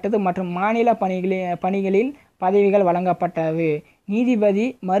வழங்கப்பட்டது மற்றும் மாநில பணிகளில் பதவிகள் வழங்கப்பட்டது. நீதிபதி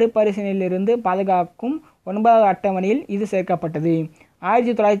மறுபரிசீலனையிலிருந்து பாதுகாக்கும் 9வது அட்டவணையில் இது சேர்க்கப்பட்டது.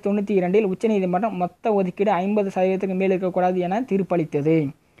 1992 உச்சநீதிமன்றம் மொத்த ஒதுக்கீடு 50%க்கு மேல் இருக்கக்கூடாது என தீர்ப்பளித்தது.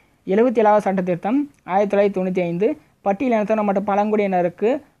 77வது சட்ட திருத்தம் 1995 பட்டியலினத்தவர் மற்றும் பழங்குடியினருக்கு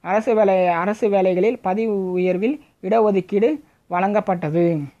அரசு வேலைகளில் பதவி உயர்வில் இடஒதுக்கீடு வழங்கப்பட்டது.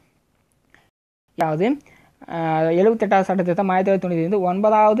 78வது சட்ட திருத்தம் 1995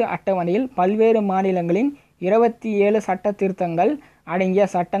 9வது அட்டவணையில் பல்வேறு மாநிலங்களின் 27 சட்ட திருத்தங்கள் அடங்கிய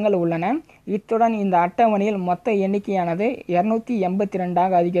சட்டங்கள் உள்ளன. இத்துடன் இந்த அட்டவணையில் மொத்த எண்ணிக்கையானது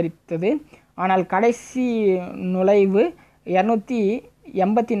 282ஆக அதிகரித்தது. ஆனால் கடைசி நுழைவு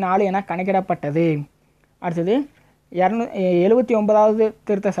 284 என கணக்கிடப்பட்டது. அடுத்தது 79வது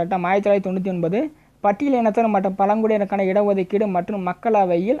திருத்த சட்டம் 1999 பட்டியலினத்தவர் மற்றும் பழங்குடியினருக்கான இடஒதுக்கீடு மற்றும்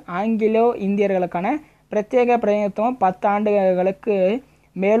மக்களவையில் ஆங்கிலோ இந்தியர்களுக்கான பிரத்யேக பிரதிநிதித்துவம் 10 ஆண்டுகளுக்கு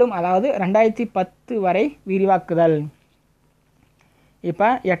மேலும், அதாவது 2010 வரை விரிவாக்குதல். இப்போ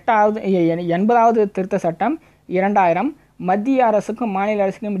 80வது திருத்த சட்டம் 2000 மத்திய அரசுக்கும் மாநில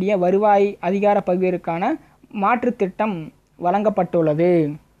அரசுக்கும் இடையே வருவாய் அதிகார பகிர்வுக்கான மாற்றுத் திட்டம் வழங்கப்பட்டுள்ளது.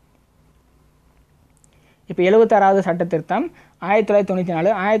 இப்போ 76வது சட்ட திருத்தம்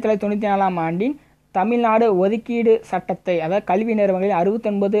 1994 1994ஆம் ஆண்டின் தமிழ்நாடு ஒதுக்கீடு சட்டத்தை, அதாவது கல்வி நிறுவனங்களில்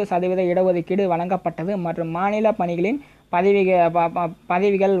 69% இடஒதுக்கீடு வழங்கப்பட்டது மற்றும் மாநில பணிகளின்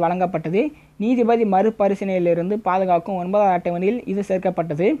பதவிகள் வழங்கப்பட்டது. நீதிபதி மறுபரிசீலனையிலிருந்து பாதுகாக்கும் 9வது அட்டவணையில் இது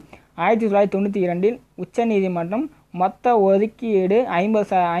சேர்க்கப்பட்டது. 1992 உச்ச நீதிமன்றம் மொத்த ஒதுக்கீடு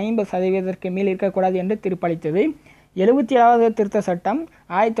 50%க்கு மேல் இருக்கக்கூடாது என்று தீர்ப்பளித்தது. 77வது திருத்த சட்டம்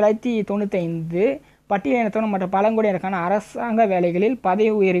 1995 பட்டியலினத்தவர் மற்றும் பழங்குடியினருக்கான அரசாங்க வேலைகளில்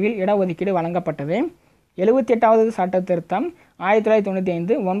பதவி உயர்வில் இடஒதுக்கீடு வழங்கப்பட்டது. 78வது சட்ட திருத்தம்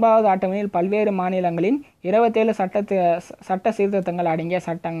 1995 9வது அட்டவணையில் பல்வேறு மாநிலங்களின் 27 சட்ட சீர்திருத்தங்கள் அடங்கிய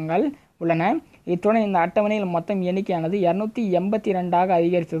சட்டங்கள் உள்ளன. இத்துடன் இந்த அட்டவணையில் மொத்தம் எண்ணிக்கையானது 282ஆக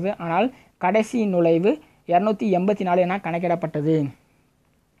அதிகரித்தது. ஆனால் கடைசி நுழைவு 284 என கணக்கிடப்பட்டது.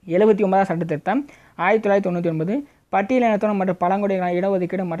 79வது சட்ட திருத்தம் 1999 பட்டியலினத்தவர் மற்றும் பழங்குடியினர்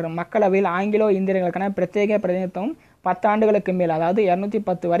இடஒதுக்கீடு மற்றும் மக்களவையில் ஆங்கிலோ இந்தியர்களுக்கான பிரத்யேக பிரதிநிதித்துவம் 10 ஆண்டுகளுக்கு மேல், அதாவது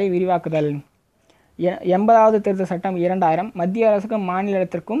 210 வரை விரிவாக்குதல். 80வது திருத்த சட்டம் 2000 மத்திய அரசுக்கும்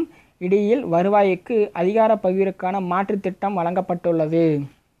மாநிலத்திற்கும் இடையில் வருவாய்க்கு அதிகார பகிர்வுக்கான மாற்றுத் திட்டம் வழங்கப்பட்டுள்ளது.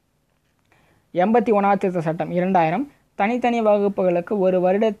 81வது திருத்த சட்டம் 2000 தனித்தனி வகுப்புகளுக்கு ஒரு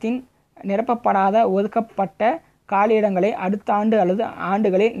வருடத்தின் நிரப்பப்படாத ஒதுக்கப்பட்ட காலியிடங்களை அடுத்த ஆண்டு அல்லது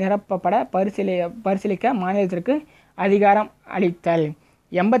ஆண்டுகளில் நிரப்பப்பட பரிசீலிக்க மாநிலத்திற்கு அதிகாரம் அளித்தல்.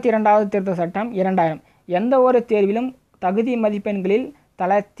 82வது திருத்த சட்டம் 2000 எந்த ஒரு தேர்விலும் தகுதி மதிப்பெண்களில்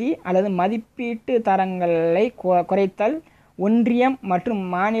தளர்த்தி அல்லது மதிப்பீட்டு தரங்களை குறைத்தல், ஒன்றியம் மற்றும்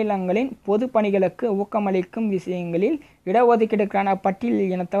மாநிலங்களின் பொது பணிகளுக்கு ஊக்கமளிக்கும் விஷயங்களில் இடஒதுக்கீடுக்கான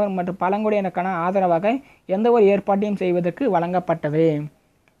பட்டியல் இனத்தவர் மற்றும் பழங்குடியினருக்கான ஆதரவாக எந்த ஒரு ஏற்பாட்டையும் செய்வதற்கு வழங்கப்பட்டது.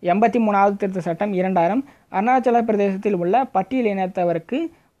 83வது திருத்த சட்டம் 2000 அருணாச்சல பிரதேசத்தில் உள்ள பட்டியல் இனத்தவருக்கு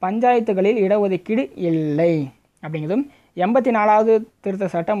பஞ்சாயத்துகளில் இடஒதுக்கீடு இல்லை அப்படிங்கிறதும். 84வது திருத்த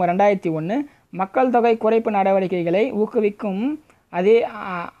சட்டம் 2001 மக்கள் தொகை குறைப்பு நடவடிக்கைகளை ஊக்குவிக்கும்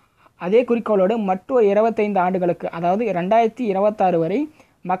அதே குறிக்கோளோடு மற்றொரு 25 ஆண்டுகளுக்கு, அதாவது 2026 வரை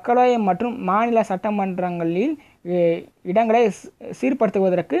மக்களவை மற்றும் மாநில சட்டமன்றங்களில் இடங்களை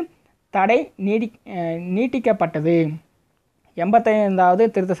சீர்படுத்துவதற்கு தடை நீட்டிக்கப்பட்டது. 85வது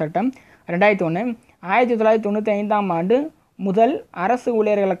திருத்த சட்டம் 2001. 1995ஆம் ஆண்டு முதல் அரசு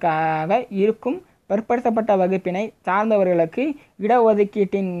ஊழியர்களுக்காக இருக்கும் பிற்படுத்தப்பட்ட வகுப்பினை சார்ந்தவர்களுக்கு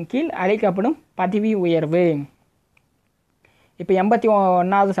இடஒதுக்கீட்டின் கீழ் அளிக்கப்படும் பதவி உயர்வு. இப்போ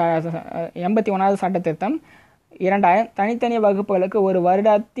 81வது சட்ட திருத்தம் 2000. தனித்தனி வகுப்புகளுக்கு ஒரு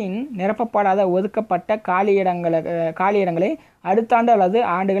வருடத்தின் நிரப்பப்படாத ஒதுக்கப்பட்ட காலியிடங்களை அடுத்த ஆண்டு அல்லது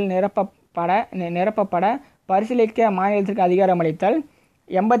ஆண்டுகள் நிரப்பப்பட பரிசீலிக்க மாநிலத்திற்கு அதிகாரம் அளித்தல்.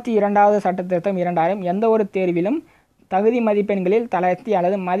 82வது சட்ட திருத்தம் 2000. எந்த ஒரு தேர்விலும் தகுதி மதிப்பெண்களில் தளர்த்தி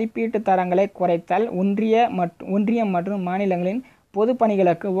அல்லது மதிப்பீட்டு தரங்களை குறைத்தல். ஒன்றியம் மற்றும் மாநிலங்களின் பொது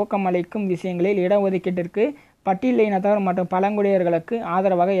பணிகளுக்கு ஊக்கமளிக்கும் விஷயங்களில் இடஒதுக்கீட்டிற்கு பட்டியலினத்தவர் மற்றும் பழங்குடியினர்களுக்கு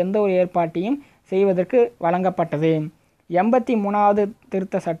ஆதரவாக எந்த ஒரு ஏற்பாட்டையும் செய்வதற்கு வழங்கப்பட்டது. 83வது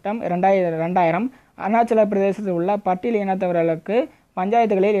திருத்த சட்டம் 2000. அருணாச்சல பிரதேசத்தில் உள்ள பட்டியல் இனத்தவர்களுக்கு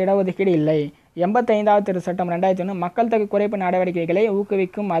பஞ்சாயத்துகளில் இடஒதுக்கீடு இல்லை. 85வது திருத்த சட்டம் 2001. மக்கள் தொகை குறைப்பு நடவடிக்கைகளை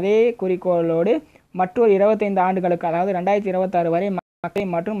ஊக்குவிக்கும் அதே குறிக்கோளோடு மற்றொரு 25 ஆண்டுகளுக்கு அதாவது 2026 வரை மக்கள்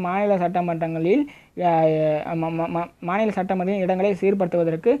மற்றும் மாநில சட்டமன்றங்களில் இடங்களை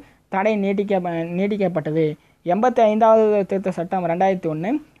சீர்படுத்துவதற்கு தடை நீட்டிக்கப்பட்டது. 85வது திருத்த சட்டம்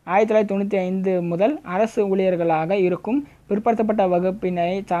 2001. 1995 முதல் அரசு ஊழியர்களாக இருக்கும் பிற்படுத்தப்பட்ட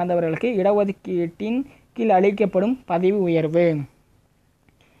வகுப்பினை சார்ந்தவர்களுக்கு இடஒதுக்கீட்டின் கீழ் அளிக்கப்படும் பதவி உயர்வு.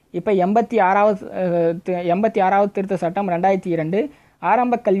 இப்போ 86வது திருத்த சட்டம் 2002.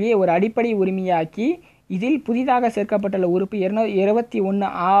 ஆரம்ப கல்வியை ஒரு அடிப்படை உரிமையாக்கி இதில் புதிதாக சேர்க்கப்பட்டுள்ள உறுப்பு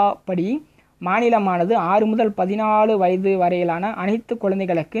 221A படி மாநிலமானது 6 முதல் 14 வயது வரையிலான அனைத்து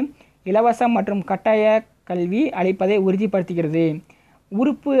குழந்தைகளுக்கு இலவச மற்றும் கட்டாய கல்வி அளிப்பதை உறுதிப்படுத்துகிறது.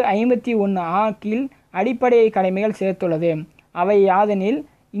 உறுப்பு 51A கீழ் அடிப்படை கடமைகள் சேர்த்துள்ளது. அவை யாதெனில்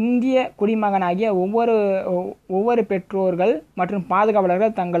இந்திய குடிமகனாகிய ஒவ்வொரு பெற்றோர்கள் மற்றும்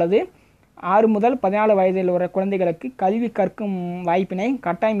பாதுகாவலர்கள் தங்களது 6 முதல் 14 வயதில் உள்ள குழந்தைகளுக்கு கல்வி கற்கும் வாய்ப்பினை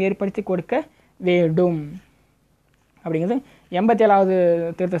கட்டாயம் ஏற்படுத்தி கொடுக்க வேண்டும் அப்படிங்கிறது. 87வது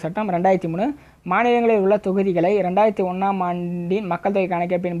திருத்த சட்டம் 2003. மாநிலங்களில் உள்ள தொகுதிகளை 2001ஆம் ஆண்டின் மக்கள் தொகை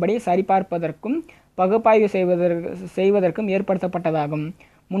கணக்கெடுப்பின்படி சரிபார்ப்பதற்கும் பகுப்பாய்வு செய்வதற்கும் ஏற்படுத்தப்பட்டதாகும்.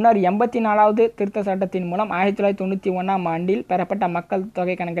 முன்னர் 84வது திருத்த சட்டத்தின் மூலம் 1991ஆம் ஆண்டில் பெறப்பட்ட மக்கள்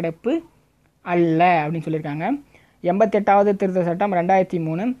தொகை கணக்கெடுப்பு அல்ல அப்படின்னு சொல்லியிருக்காங்க. 88வது திருத்த சட்டம்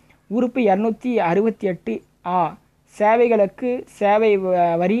 2003. உறுப்பு 268A சேவைகளுக்கு சேவை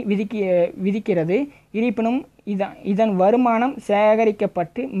வரி விதிக்கிறது. இருப்பினும் இதன் வருமானம்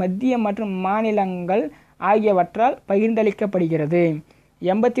சேகரிக்கப்பட்டு மத்திய மற்றும் மாநிலங்கள் ஆகியவற்றால் பகிர்ந்தளிக்கப்படுகிறது.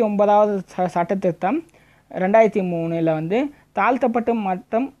 89வது சட்ட திருத்தம் 2003 தாழ்த்தப்பட்ட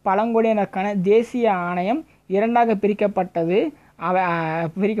மற்றும் பழங்குடியினருக்கான தேசிய ஆணையம் இரண்டாக பிரிக்கப்பட்டது.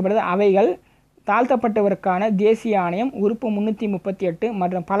 அவைகள் தாழ்த்தப்பட்டவருக்கான தேசிய ஆணையம் உறுப்பு 338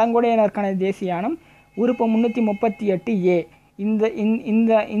 மற்றும் பழங்குடியினருக்கான தேசிய ஆணையம் உறுப்பு 338A.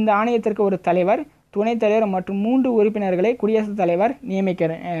 இந்த ஆணையத்திற்கு ஒரு தலைவர், துணைத் தலைவர் மற்றும் 3 உறுப்பினர்களை குடியரசுத் தலைவர்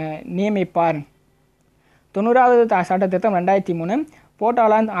நியமிப்பார். 90வது சட்ட திருத்தம் 2003.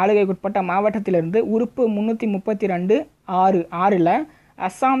 போர்ட்டாலாந்து ஆளுகைக்குட்பட்ட மாவட்டத்திலிருந்து உறுப்பு 332(6)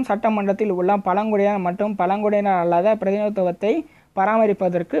 அஸ்ஸாம் சட்டமன்றத்தில் உள்ள பழங்குடியினர் மற்றும் பழங்குடியினர் அல்லாத பிரதிநிதித்துவத்தை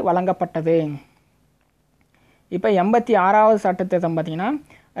பராமரிப்பதற்கு வழங்கப்பட்டது. இப்போ 86வது சட்ட திருத்தம் பார்த்திங்கன்னா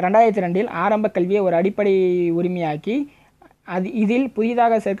 2002 ஆரம்ப கல்வியை ஒரு அடிப்படை உரிமையாக்கி இதில்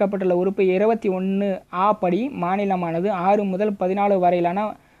புதிதாக சேர்க்கப்பட்டுள்ள உறுப்பு 21A படி மாநிலமானது 6 முதல் 14 வரையிலான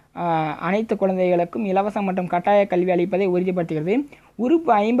அனைத்து குழந்தைகளுக்கும் இலவச மற்றும் கட்டாய கல்வி அளிப்பதை உறுதிப்படுத்துகிறது.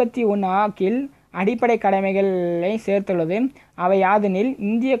 உறுப்பு 51A கீழ் அடிப்படை கடமைகளை சேர்த்துள்ளது. அவை யாதெனில்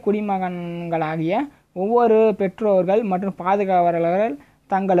இந்திய குடிமகன்களாகிய ஒவ்வொரு பெற்றோர்கள் மற்றும் பாதுகாவலர்கள்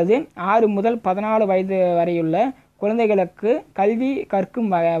தங்களது 6 முதல் 14 வயது வரையுள்ள குழந்தைகளுக்கு கல்வி கற்கும்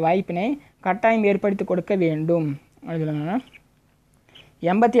வாய்ப்பினை கட்டாயம் ஏற்படுத்தி கொடுக்க வேண்டும்.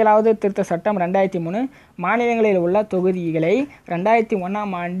 87வது திருத்த சட்டம் 2003 மாநிலங்களில் உள்ள தொகுதிகளை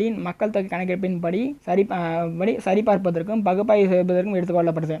 2001ஆம் ஆண்டின் மக்கள் தொகை கணக்கெடுப்பின்படி சரிபார்ப்பதற்கும் பகுப்பாய்வு செய்வதற்கும்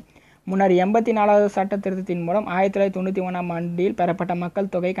எடுத்துக்கொள்ளப்பட்டது. முன்னர் 84வது சட்ட திருத்தத்தின் மூலம் 1991ஆம் ஆண்டில் பெறப்பட்ட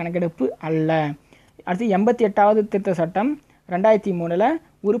மக்கள் தொகை கணக்கெடுப்பு அல்ல. அடுத்து 88வது திருத்த சட்டம் 2003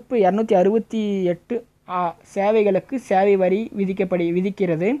 உறுப்பு 268A சேவைகளுக்கு சேவை வரி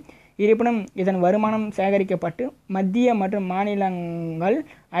விதிக்கிறது. இருப்பினும் இதன் வருமானம் சேகரிக்கப்பட்டு மத்திய மற்றும் மாநிலங்கள்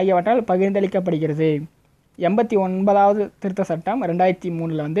ஆகியவற்றால் பகிர்ந்தளிக்கப்படுகிறது. 89வது திருத்த சட்டம்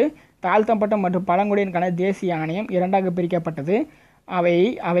 2003 தாழ்த்தப்பட்ட மற்றும் பழங்குடியினருக்கான தேசிய ஆணையம் இரண்டாக பிரிக்கப்பட்டது.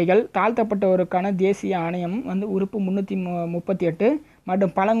 அவைகள் தாழ்த்தப்பட்டோருக்கான தேசிய ஆணையம் உறுப்பு 338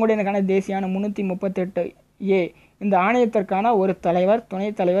 மற்றும் பழங்குடியினருக்கான தேசிய ஆணையம் 338A. இந்த ஆணையத்திற்கான ஒரு தலைவர்,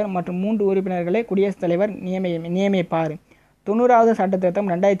 துணைத் தலைவர் மற்றும் 3 உறுப்பினர்களை குடியரசுத் தலைவர் நியமிப்பார். 90வது சட்ட திருத்தம்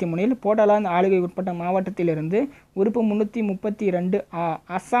 2003 போடோலாந்து ஆளுகை உட்பட்ட மாவட்டத்திலிருந்து உறுப்பு 332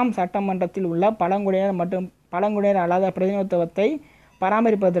 அஸ்ஸாம் சட்டமன்றத்தில் உள்ள பழங்குடியினர் மற்றும் பழங்குடியினர் அல்லாத பிரதிநிதித்துவத்தை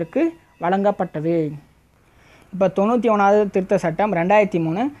பராமரிப்பதற்கு வழங்கப்பட்டது. இப்போ 91வது திருத்த சட்டம்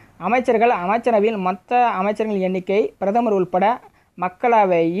 2003 அமைச்சர்கள் அமைச்சரவையில் மொத்த அமைச்சர்களின் எண்ணிக்கை பிரதமர் உட்பட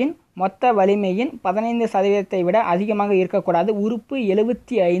மக்களவையின் மொத்த வலிமையின் 15% விட அதிகமாக இருக்கக்கூடாது. உறுப்பு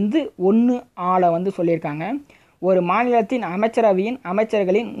 75(1)ஆல சொல்லியிருக்காங்க. ஒரு மாநிலத்தின் அமைச்சரவையின்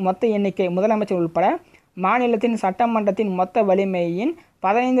அமைச்சர்களின் மொத்த எண்ணிக்கை முதலமைச்சர் உட்பட மாநிலத்தின் சட்டமன்றத்தின் மொத்த வலிமையின்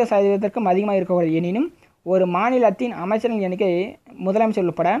 15%க்கும் அதிகமாக இருக்கக்கூடாது. எனினும் ஒரு மாநிலத்தின் அமைச்சர்களின் எண்ணிக்கை முதலமைச்சர்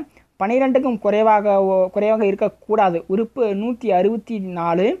உட்பட 12க்கும் குறைவாக இருக்கக்கூடாது. உறுப்பு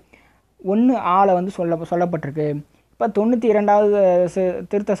 164(1)ஆல சொல்லப்பட்டிருக்கு. இப்போ 92வது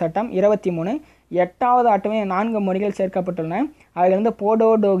திருத்த சட்டம் 23 8வது அட்டவணை 4 மொழிகள் சேர்க்கப்பட்டுள்ளன. அதிலிருந்து போடோ,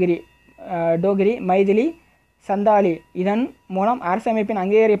 டோகிரி, மைதிலி, சந்தாலி. இதன் மூலம் அரசமைப்பின்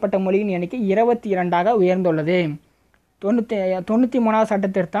அங்கீகரிக்கப்பட்ட மொழியின் எண்ணிக்கை 22ஆக உயர்ந்துள்ளது. 93வது சட்ட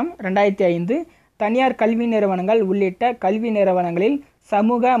திருத்தம் 2005 தனியார் கல்வி நிறுவனங்கள் உள்ளிட்ட கல்வி நிறுவனங்களில்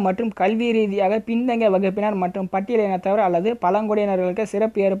சமூக மற்றும் கல்வி ரீதியாக பின்தங்கிய வகுப்பினர் மற்றும் பட்டியலினத்தவர் அல்லது பழங்குடியினர்களுக்கு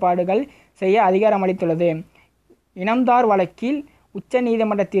சிறப்பு ஏற்பாடுகள் செய்ய அதிகாரம் அளித்துள்ளது. இனம்தார் வழக்கில் உச்ச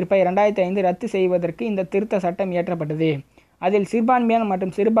நீதிமன்ற தீர்ப்பை 2005 ரத்து செய்வதற்கு இந்த திருத்த சட்டம் இயற்றப்பட்டது. அதில் சிறுபான்மையினர்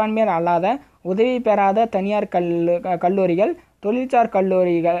மற்றும் சிறுபான்மையினர் அல்லாத உதவி பெறாத தனியார் கல்லூரிகள், தொழிற்சார்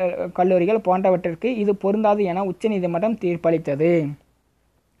கல்லூரிகள் போன்றவற்றிற்கு இது பொருந்தாது என உச்சநீதிமன்றம் தீர்ப்பளித்தது.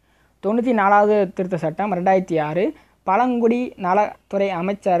 94வது திருத்த சட்டம் 2006 பழங்குடி நலத்துறை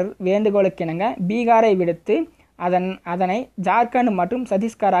அமைச்சர் வேண்டுகோளுக்கிணங்க பீகாரை விடுத்து அதனை ஜார்க்கண்ட் மற்றும்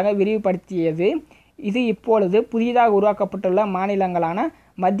சத்தீஸ்கராக விரிவுபடுத்தியது. இது இப்பொழுது புதிதாக உருவாக்கப்பட்டுள்ள மாநிலங்களான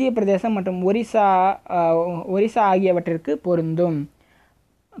மத்திய பிரதேசம் மற்றும் ஒரிசா ஆகியவற்றிற்கு பொருந்தும்.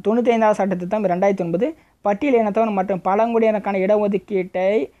 95வது சட்ட திருத்தம் 2009 பட்டியல் இனத்தவர் மற்றும் பழங்குடியினருக்கான இடஒதுக்கீட்டை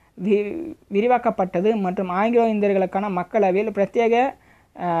விரிவாக்கப்பட்டது மற்றும் ஆங்கிலோ இந்தியர்களுக்கான மக்களவையில் பிரத்யேக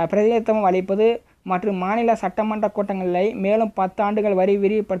பிரதிநிதித்துவம் அளிப்பது மற்றும் மாநில சட்டமன்ற கூட்டங்களை மேலும் 10 ஆண்டுகள் வரை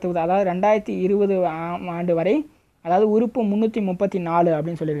விரிவுபடுத்துவது. அதாவது 2020 ஆண்டு வரை, அதாவது உறுப்பு 334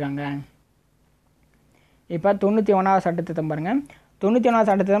 அப்படின்னு சொல்லியிருக்காங்க. இப்போ 91வது சட்ட திருத்தம் பாருங்கள். 91வது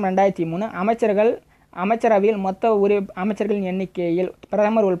சட்ட திருத்தம் 2003 அமைச்சரவையில் மொத்த அமைச்சர்களின் எண்ணிக்கையில்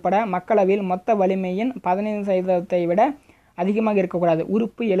பிரதமர் உட்பட மக்களவையில் மொத்த வலிமையின் 15%-ஐ விட அதிகமாக இருக்கக்கூடாது.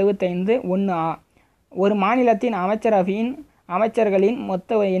 உறுப்பு 75(1)(a) ஒரு மாநிலத்தின் அமைச்சர்களின்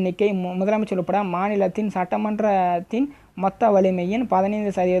மொத்த எண்ணிக்கை முதலமைச்சர் உட்பட மாநிலத்தின் சட்டமன்றத்தின் மொத்த வலிமையின்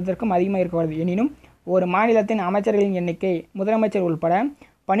 15%-க்கும் அதிகமாக இருக்கக்கூடாது. எனினும் ஒரு மாநிலத்தின் அமைச்சர்களின் எண்ணிக்கை முதலமைச்சர் உட்பட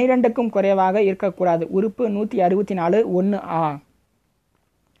 12க்கும் குறைவாக இருக்கக்கூடாது. உறுப்பு 164(1)(a).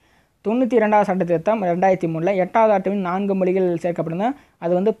 92வது சட்ட திருத்தம் 2003 8வது அட்டவணையில் 4 மொழிகள் சேர்க்கப்பட்டன.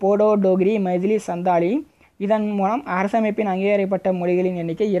 அது போடோ, டோகிரி, மைதிலி, சந்தாலி. இதன் மூலம் அரசமைப்பின் அங்கீகரிக்கப்பட்ட மொழிகளின்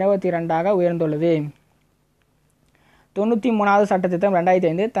எண்ணிக்கை 22ஆக உயர்ந்துள்ளது. 93வது சட்ட திருத்தம்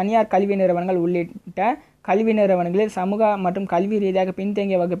 2005 தனியார் கல்வி நிறுவனங்கள் உள்ளிட்ட கல்வி நிறுவனங்களில் சமூக மற்றும் கல்வி ரீதியாக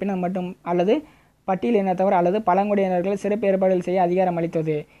பின்தங்கிய வகுப்பினர் மற்றும் அல்லது பட்டியல் இனத்தவர் அல்லது பழங்குடியினர்கள் சிறப்பு ஏற்பாடுகள் செய்ய அதிகாரம்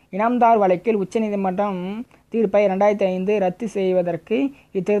அளித்தது. இனம்தார் வழக்கில் உச்சநீதிமன்றம் தீர்ப்பை 2005 ரத்து செய்வதற்கு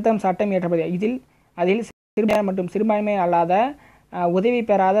இத்திருத்தம் சட்டம் இயற்றப்பட்டது. அதில் சிறுபான்மையினர் மற்றும் சிறுபான்மையினர் அல்லாத உதவி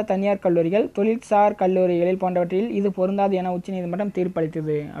பெறாத தனியார் கல்லூரிகள், தொழிற்சார் கல்லூரிகளில் போன்றவற்றில் இது பொருந்தாது என உச்சநீதிமன்றம்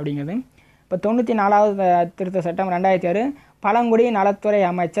தீர்ப்பளித்தது அப்படிங்கிறது. இப்போ 94வது திருத்த சட்டம் 2006 பழங்குடி நலத்துறை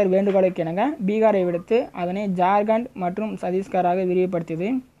அமைச்சர் வேண்டுகோளுக்கிணங்க பீகாரை விடுத்து அதனை ஜார்க்கண்ட் மற்றும் சத்தீஸ்கராக விரிவுபடுத்தியது.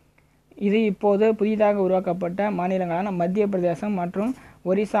 இது இப்போது புதிதாக உருவாக்கப்பட்ட மாநிலங்களான மத்திய பிரதேசம் மற்றும்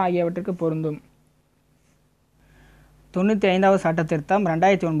ஒரிசா ஆகியவற்றுக்கு பொருந்தும். 95வது சட்ட திருத்தம்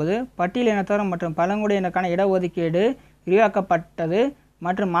 2009 பட்டியல் இனத்தவர் மற்றும் பழங்குடியினருக்கான இடஒதுக்கீடு விரிவாக்கப்பட்டது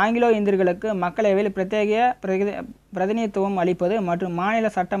மற்றும் ஆங்கிலோ இந்தியர்களுக்கு மக்களவையில் பிரத்யேக பிரதிநிதித்துவம் அளிப்பது மற்றும் மாநில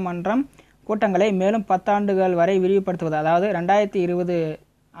சட்டமன்றம் கூட்டங்களை மேலும் 10 ஆண்டுகள் வரை விரிவுபடுத்துவது. அதாவது 2020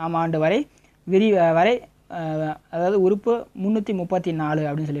 ஆண்டு வரை அதாவது உறுப்பு 334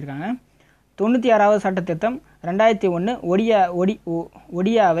 அப்படின்னு சொல்லியிருக்காங்க. 96வது சட்ட திருத்தம் 2001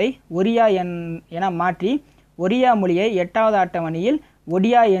 ஒடியாவை ஒரியா என மாற்றி ஒரியா மொழியை 8வது அட்டவணையில்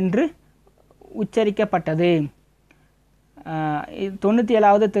ஒடியா என்று உச்சரிக்கப்பட்டது.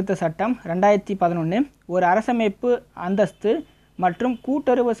 97வது திருத்த சட்டம் 2011 ஒரு அரசமைப்பு அந்தஸ்து மற்றும்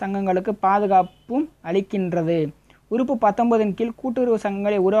கூட்டுறவு சங்கங்களுக்கு பாதுகாப்பும் அளிக்கின்றது. உறுப்பு 19 கீழ் கூட்டுறவு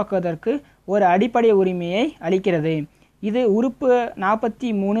சங்கங்களை உருவாக்குவதற்கு ஒரு அடிப்படை உரிமையை அளிக்கிறது. இது உறுப்பு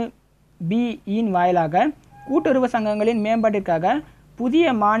 43(b)யின் வாயிலாக கூட்டுறவு சங்கங்களின் மேம்பாட்டிற்காக புதிய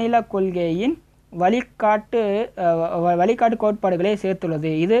மாநில கொள்கையின் வழிகாட்டு கோட்பாடுகளை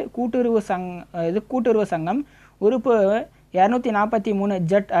சேர்த்துள்ளது. இது கூட்டுறவு சங்கம் உறுப்பு 243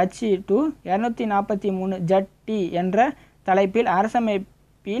 (H) to 243 (T) என்ற தலைப்பில்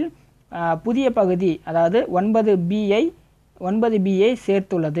அரசமைப்பில் புதிய பகுதி அதாவது 9B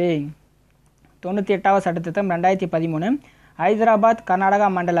சேர்த்துள்ளது. 98வது சட்டத்திட்டம் 2013 ஹைதராபாத் கர்நாடகா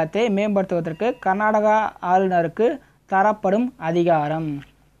மண்டலத்தை மேம்படுத்துவதற்கு கர்நாடகா ஆளுநருக்கு தரப்படும் அதிகாரம்.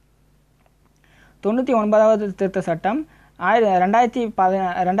 99வது திருத்த சட்டம்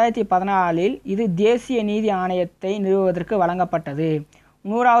 2014 இது தேசிய நீதி ஆணையத்தை நிறுவுவதற்கு வழங்கப்பட்டது.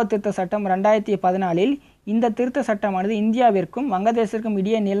 100வது திருத்த சட்டம் 2014 இந்த திருத்த சட்டமானது இந்தியாவிற்கும் வங்கதேசத்திற்கும்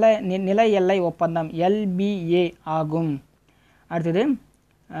இடையே நில எல்லை ஒப்பந்தம் LBA ஆகும். அடுத்தது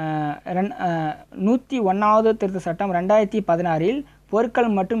 101வது திருத்த சட்டம் 2016 பொருட்கள்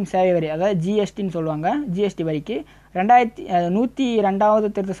மற்றும் சேவை வரி அதாவது GSTன்னு சொல்லுவாங்க, GST வரிக்கு 102வது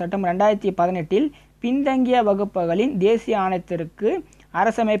திருத்த சட்டம் 2018 பின்தங்கிய வகுப்புகளின் தேசிய ஆணையத்திற்கு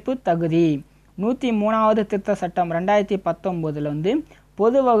அரசமைப்பு தகுதி. 103வது திருத்த சட்டம் 2019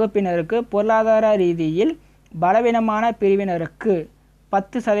 பொது வகுப்பினருக்கு பொருளாதார ரீதியில் பலவீனமான பிரிவினருக்கு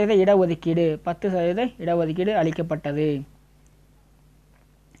 10% இடஒதுக்கீடு அளிக்கப்பட்டது.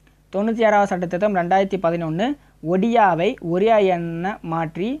 96வது சட்டத்திட்டம் 2011 ஒடியாவை ஒரியா என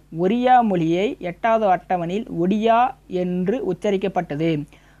மாற்றி ஒரியா மொழியை 8வது அட்டவணையில் ஒடியா என்று உச்சரிக்கப்பட்டது.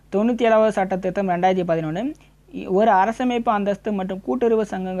 97வது சட்டத்திட்டம் 2011 ஒரு அரசமைப்பு அந்தஸ்து மற்றும் கூட்டுறவு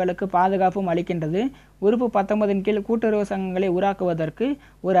சங்கங்களுக்கு பாதுகாப்பும் அளிக்கின்றது. உறுப்பு 19 கீழ் கூட்டுறவு சங்கங்களை உருவாக்குவதற்கு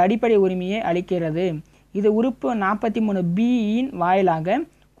ஒரு அடிப்படை உரிமையை அளிக்கிறது. இது உறுப்பு 43B வாயிலாக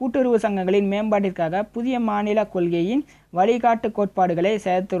கூட்டுறவு சங்கங்களின் மேம்பாட்டிற்காக புதிய மாநில கொள்கையின் வழிகாட்டு கோட்பாடுகளை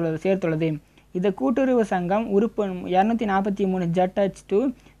சேர்த்துள்ளது. இது கூட்டுறவு சங்கம் உறுப்பு 243 ZH2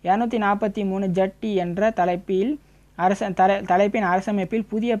 243 ZT என்ற தலைப்பின் அரசமைப்பில்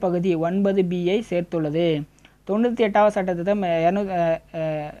புதிய பகுதி 9B சேர்த்துள்ளது. 98வது சட்டத்திட்டம்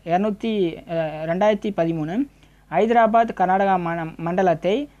 2013 ஹைதராபாத் கர்நாடகா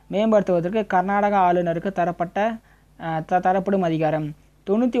மண்டலத்தை மேம்படுத்துவதற்கு கர்நாடகா ஆளுநருக்கு தரப்படும் அதிகாரம்.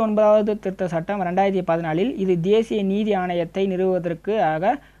 99வது திருத்த சட்டம் 2014 இது தேசிய நீதி ஆணையத்தை நிறுவுவதற்காக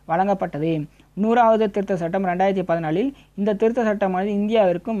வழங்கப்பட்டது. 100வது திருத்த சட்டம் 2014 இந்த திருத்த சட்டமானது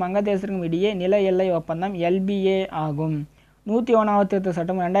இந்தியாவிற்கும் வங்கதேசத்திற்கும் இடையே நில எல்லை ஒப்பந்தம் LBA ஆகும். 101வது திருத்த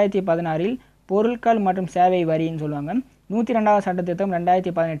சட்டம் 2016 பொருட்கள் மற்றும் சேவை வரின்னு சொல்லுவாங்க. 102வது சட்டத்திட்டம்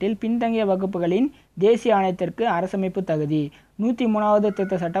 2018 பின்தங்கிய வகுப்புகளின் தேசிய ஆணையத்திற்கு அரசமைப்பு தகுதி. 103வது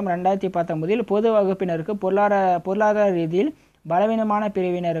திருத்த சட்டம் 2019 பொது வகுப்பினருக்கு பொருளாதார ரீதியில் பலவீனமான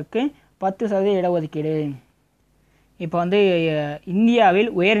பிரிவினருக்கு 10% இடஒதுக்கீடு. இப்போ இந்தியாவில்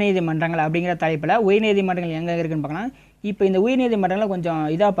உயர்நீதிமன்றங்கள் அப்படிங்கிற தலைப்பில் உயர்நீதிமன்றங்கள் எங்கே இருக்குன்னு பார்க்கலாம். இப்போ இந்த உயர்நீதிமன்றங்களை கொஞ்சம்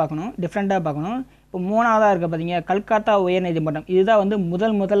இதாக பார்க்கணும், டிஃப்ரெண்ட்டாக பார்க்கணும். இப்போ 3வதாக இருக்க பார்த்தீங்க கல்கத்தா உயர்நீதிமன்றம். இதுதான்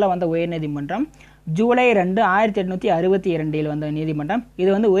முதல்ல வந்த உயர்நீதிமன்றம். ஜூலை 2 1862 வந்த நீதிமன்றம். இது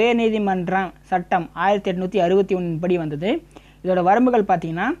உயர்நீதிமன்றம் சட்டம் 1861 படி வந்தது. இதோட வரம்புகள்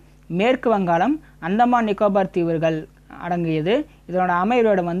பார்த்தீங்கன்னா மேற்கு வங்காளம் அந்தமான் நிக்கோபார் தீவுகள் அடங்கியது. இதனோட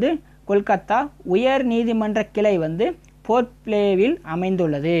அமைவிடம் கொல்கத்தா. உயர் நீதிமன்ற கிளை போர்ட் பிளேவில்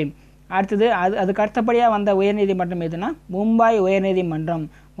அமைந்துள்ளது. அடுத்தது அதுக்கு அடுத்தபடியாக வந்த உயர்நீதிமன்றம் எதுனா மும்பாய் உயர்நீதிமன்றம்.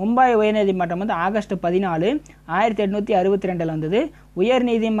 மும்பாய் உயர்நீதிமன்றம் ஆகஸ்ட் 14 1862 வந்தது.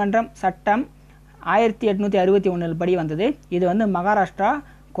 உயர்நீதிமன்றம் சட்டம் 1861 படி வந்தது. இது மகாராஷ்டிரா,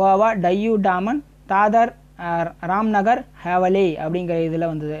 கோவா, டையூ டாமன், தாதர், ராம்நகர், ஹேவலி அப்படிங்கிற இதில்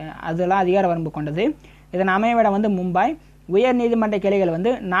வந்தது. அதெல்லாம் அதிகார வரம்பு கொண்டது. இதன் அமைவிடம் மும்பாய். உயர் நீதிமன்ற கிளைகள்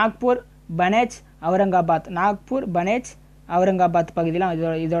நாக்பூர், பனேஜ், அவுரங்காபாத் பகுதியெலாம்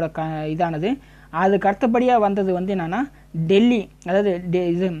இதோட இதானது. அதுக்கு அடுத்தபடியாக வந்தது என்னென்னா டெல்லி, அதாவது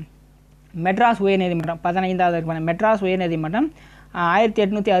இது மெட்ராஸ் உயர்நீதிமன்றம். 15வது மெட்ராஸ் உயர்நீதிமன்றம்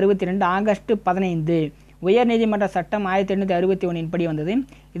 1862 ஆகஸ்ட் 15. உயர்நீதிமன்ற சட்டம் 1861 படி வந்தது.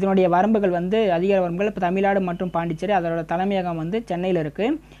 இதனுடைய வரம்புகள் அதிகார வரம்புகள் இப்போ தமிழ்நாடு மற்றும் பாண்டிச்சேரி. அதோட தலைமையகம் சென்னையில்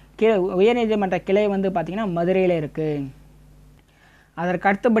இருக்குது. உயர்நீதிமன்ற கிளை பார்த்திங்கன்னா மதுரையில் இருக்குது. அதற்கு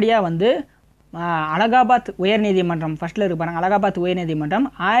அடுத்தபடியாக அலகாபாத் உயர்நீதிமன்றம் ஃபஸ்ட்டில் இருக்கு பாருங்கள். அலகாபாத் உயர்நீதிமன்றம்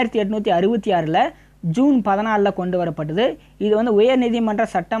 1866 ஜூன் 14 கொண்டு வரப்பட்டது. இது உயர்நீதிமன்ற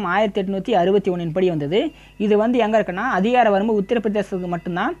சட்டம் 1861 படி வந்தது. இது எங்கே இருக்குன்னா அதிகார வரம்பு உத்தரப்பிரதேசத்துக்கு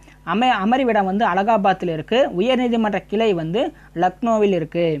மட்டும்தான். அமர்விடம் அலகாபாத்தில் இருக்குது. உயர்நீதிமன்ற கிளை லக்னோவில்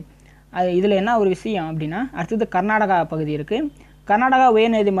இருக்குது. இதில் என்ன ஒரு விஷயம் அப்படின்னா அடுத்தது கர்நாடகா பகுதி இருக்குது. கர்நாடகா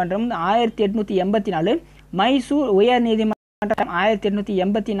உயர்நீதிமன்றம் 1884. மைசூர் உயர்நீதிமன்றம்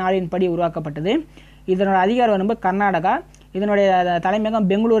 1884 படி உருவாக்கப்பட்டது. இதனோட அதிகார வரம்பு கர்நாடகா. இதனுடைய தலைமையகம்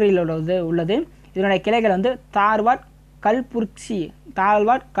பெங்களூரில் உள்ளது. இதனுடைய கிளைகள் தார்வாட், கல்புர்க்சியில்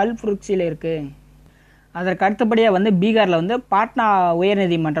இருக்குது. அதற்கு அடுத்தபடியாக பீகாரில் பாட்னா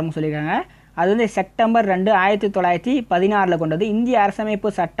உயர்நீதிமன்றம் சொல்லியிருக்காங்க. அது செப்டம்பர் 2 1916 கொண்டது. இந்திய அரசமைப்பு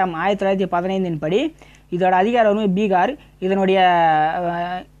சட்டம் 1915 படி இதோட அதிகார வரம்பு பீகார். இதனுடைய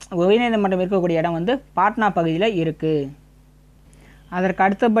உயர்நீதிமன்றம் இருக்கக்கூடிய இடம் பாட்னா பகுதியில் இருக்குது. அதற்கு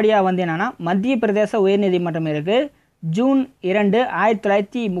அடுத்தபடியாக வந்து என்னென்னா மத்திய பிரதேச உயர்நீதிமன்றம் இருக்குது. ஜூன் 2,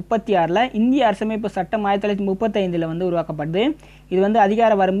 1936 இந்திய அரசமைப்பு சட்டம் 1935 வந்து உருவாக்கப்படுது. இது வந்து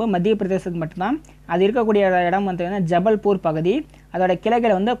அதிகார வரம்பு மத்திய பிரதேசத்துக்கு மட்டும்தான். அது இருக்கக்கூடிய இடம் வந்து ஜபல்பூர் பகுதி. அதோட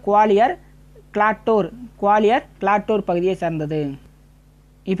கிளைகள் வந்து குவாலியர் கிளாட்டோர் பகுதியை சார்ந்தது.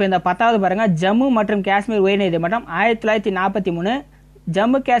 இப்போ இந்த 10வது பாருங்கள், ஜம்மு மற்றும் காஷ்மீர் உயர்நீதிமன்றம் 1943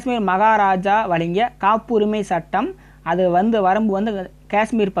 ஜம்மு காஷ்மீர் மகாராஜா வழங்கிய காப்புரிமை சட்டம். அது வந்து வரம்பு வந்து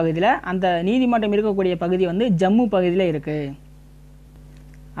காஷ்மீர் பகுதியில், அந்த நீதிமன்றம் இருக்கக்கூடிய பகுதி வந்து ஜம்மு பகுதியில் இருக்குது.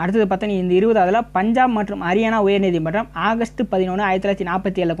 அடுத்தது பார்த்தீங்கன்னா இந்த 20ஆவதுல பஞ்சாப் மற்றும் ஹரியானா உயர்நீதிமன்றம் ஆகஸ்ட் 11,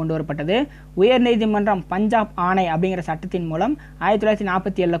 1947 கொண்டு வரப்பட்டது. உயர்நீதிமன்றம் பஞ்சாப் ஆணை அப்படிங்கிற சட்டத்தின் மூலம்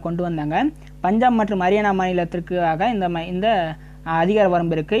 1947 கொண்டு வந்தாங்க. பஞ்சாப் மற்றும் ஹரியானா மாநிலத்திற்காக இந்த அதிகார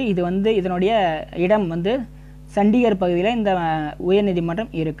வரம்பு இருக்குது. இது வந்து இதனுடைய இடம் வந்து சண்டிகர் பகுதியில் இந்த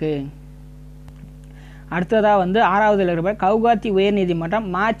உயர்நீதிமன்றம் இருக்குது. அடுத்ததாக வந்து 6வது இருக்கிற கவுகாத்தி உயர்நீதிமன்றம்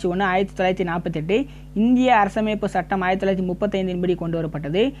மார்ச் 1, 1948 இந்திய அரசமைப்பு சட்டம் 1935 படி கொண்டு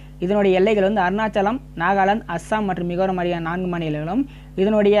வரப்பட்டது. இதனுடைய எல்லைகள் வந்து அருணாச்சலம், நாகாலாந்து, அஸ்ஸாம் மற்றும் மிசோரம் ஆகிய 4 மாநிலங்களும்.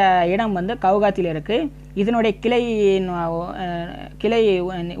 இதனுடைய இடம் வந்து கவுகாத்தியில் இருக்குது. இதனுடைய கிளை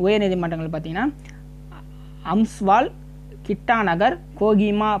உயர்நீதிமன்றங்கள் பார்த்திங்கன்னா அம்ஸ்வால், கிட்டாநகர்,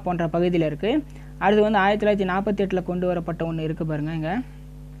 கோகிமா போன்ற பகுதியில் இருக்குது. அடுத்து வந்து 1948 கொண்டு வரப்பட்ட ஒன்று இருக்குது பாருங்கள். இங்கே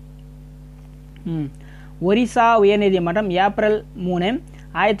ஒரிசா உயர்நீதிமன்றம் ஏப்ரல் 3,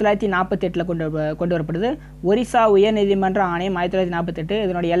 1948 கொண்டு வரப்பட்டது. ஒரிசா உயர்நீதிமன்ற ஆணையம் 1948.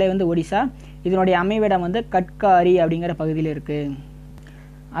 இதனுடைய எல்லை வந்து ஒடிசா. இதனுடைய அமைவிடம் வந்து கட்காரி அப்படிங்கிற பகுதியில் இருக்குது.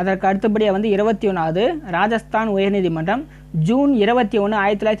 அதற்கு அடுத்தபடியாக வந்து 21வது ராஜஸ்தான் உயர்நீதிமன்றம் ஜூன் 21,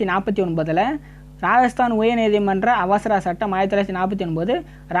 1949 ராஜஸ்தான் உயர்நீதிமன்ற அவசர சட்டம் 1949.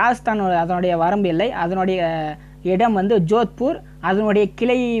 ராஜஸ்தான் அதனுடைய வரம்பு இல்லை. அதனுடைய இடம் வந்து ஜோத்பூர். அதனுடைய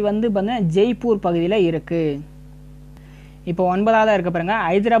கிளை வந்து பார்த்தீங்கன்னா ஜெய்ப்பூர் பகுதியில் இருக்குது. இப்போ 9ஆவதாக இருக்க பாருங்க,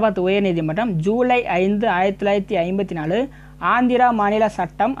 ஹைதராபாத் உயர்நீதிமன்றம் ஜூலை 5, 1954 ஆந்திரா மாநில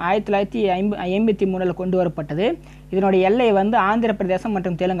சட்டம் 1953 கொண்டு வரப்பட்டது. இதனுடைய எல்லை வந்து ஆந்திர பிரதேசம்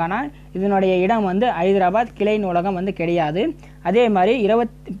மற்றும் தெலுங்கானா. இதனுடைய இடம் வந்து ஹைதராபாத். கிளை நூலகம் வந்து கிடையாது. அதே மாதிரி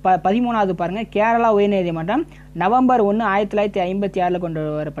 13வது பாருங்கள், கேரளா உயர்நீதிமன்றம் நவம்பர் 1, 1956 கொண்டு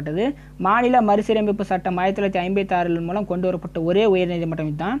வரப்பட்டது. மாநில மறுசீரமைப்பு சட்டம் 1956 மூலம் கொண்டு வரப்பட்ட ஒரே உயர்நீதிமன்றம்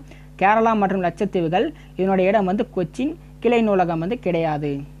இதுதான். கேரளா மற்றும் லட்சத்தீவுகள். இதனுடைய இடம் வந்து கொச்சின். கிளை நூலகம் வந்து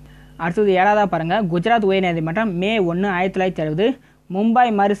கிடையாது. அடுத்தது 7ஆவதாக பாருங்கள், குஜராத் உயர்நீதிமன்றம் மே 1, 1960 மும்பை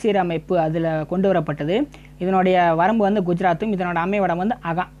மறுசீரமைப்பு அதில் கொண்டு வரப்பட்டது. இதனுடைய வரம்பு வந்து குஜராத்தும். இதனோட அமைவிடம் வந்து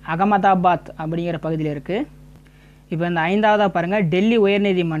அகமதாபாத் அப்படிங்கிற பகுதியில் இருக்குது. இப்போ இந்த 5ஆவதாக பாருங்கள், டெல்லி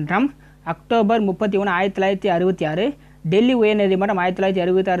உயர்நீதிமன்றம் அக்டோபர் 31, 1966 டெல்லி உயர்நீதிமன்றம்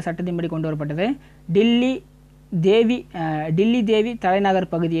 1966 சட்டத்தின்படி கொண்டு வரப்பட்டது. டெல்லி தேவி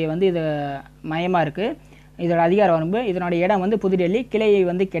தலைநகர் பகுதியை வந்து இது மையமாக இருக்குது. இதோட அதிகார வரம்பு. இதனுடைய இடம் வந்து புதுடெல்லி. கிளை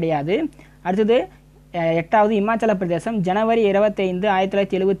வந்து கிடையாது. அடுத்தது 8வது இமாச்சல பிரதேசம் ஜனவரி 25,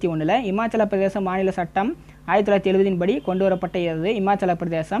 1971 இமாச்சல பிரதேசம் மாநில சட்டம் 1970 படி கொண்டு வரப்பட்டது. இமாச்சல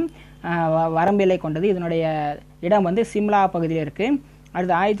பிரதேசம் வரம்பில்லை கொண்டது. இதனுடைய இடம் வந்து சிம்லா பகுதியில் இருக்குது.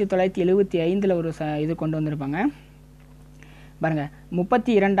 அடுத்து 1975 ஒரு இது கொண்டு வந்திருப்பாங்க பாருங்கள்.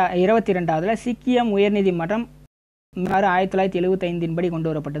 22ஆவதுல சிக்கியம் உயர்நீதிமன்றம் 1975 படி கொண்டு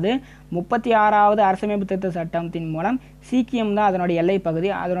வரப்பட்டது. 36வது அரசமைப்பு திருத்த சட்டத்தின் மூலம் சீக்கியம் தான் அதனுடைய எல்லை பகுதி.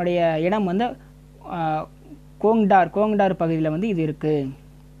 அதனுடைய இடம் வந்து கோங்டார் பகுதியில் வந்து இது இருக்குது.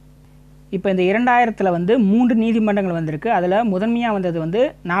 இப்போ இந்த 2000 வந்து 3 நீதிமன்றங்கள் வந்திருக்கு. அதில் முதன்மையாக வந்தது வந்து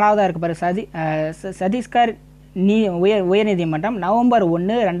 4ஆவதாக இருக்க பாரு சத்தீஸ்கர் உயர்நீதிமன்றம் நவம்பர்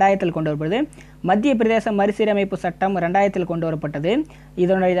 1, 2000 கொண்டு வரப்படுது. மத்திய பிரதேச மறுசீரமைப்பு சட்டம் 2000 கொண்டு வரப்பட்டது.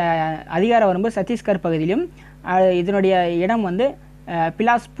 இதனுடைய அதிகார வரம்பு சத்தீஸ்கர் பகுதியிலும். இதனுடைய இடம் வந்து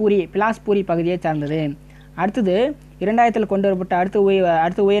பிலாஸ்பூரி பகுதியை சார்ந்தது. அடுத்தது 2000 கொண்டு வரப்பட்ட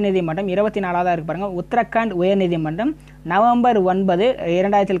அடுத்த உயர்நீதிமன்றம் 24ஆவதாக இருக்கு பாருங்கள், உத்தரகாண்ட் உயர்நீதிமன்றம் நவம்பர் 9,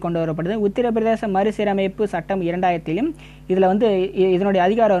 2000 கொண்டு வரப்பட்டது. உத்தரப்பிரதேச மறுசீரமைப்பு சட்டம் 2000. இதில் வந்து இதனுடைய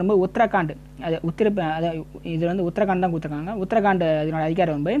அதிகார வரம்பு உத்தரகாண்ட். இது வந்து உத்தரகாண்ட் தான் கொடுத்துருக்காங்க. உத்தரகாண்ட் இதனுடைய அதிகார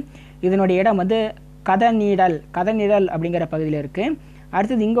வரம்பு. இதனுடைய இடம் வந்து கதநிழல் அப்படிங்கிற பகுதியில் இருக்குது.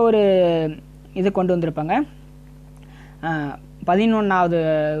 அடுத்தது இங்கே ஒரு இது கொண்டு வந்திருப்பாங்க. 11ஆவது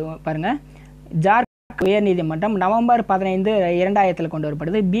பாருங்கள், ஜார்க்கண்ட் உயர்நீதிமன்றம் நவம்பர் 15, 2000 கொண்டு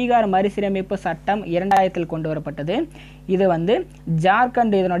வரப்பட்டது. பீகார் மறுசீரமைப்பு சட்டம் 2000 கொண்டு வரப்பட்டது. இது வந்து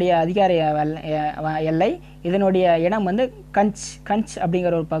ஜார்க்கண்ட் இதனுடைய அதிகார எல்லை. இதனுடைய இடம் வந்து கஞ்ச்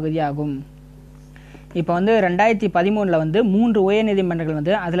அப்படிங்கிற ஒரு பகுதியாகும். இப்போ வந்து 2013 வந்து 3 உயர்நீதிமன்றங்கள்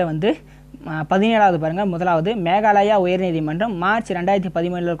வந்து அதில் வந்து 17வது பாருங்கள். முதலாவது மேகாலயா உயர்நீதிமன்றம் மார்ச்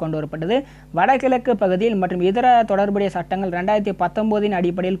 2013 கொண்டு வரப்பட்டது. வடகிழக்கு பகுதியில் மற்றும் இதர தொடர்புடைய சட்டங்கள் 2019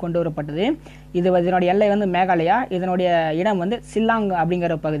 அடிப்படையில் கொண்டு வரப்பட்டது. இதனுடைய எல்லை வந்து மேகாலயா, இதனுடைய இடம் வந்து ஷில்லாங்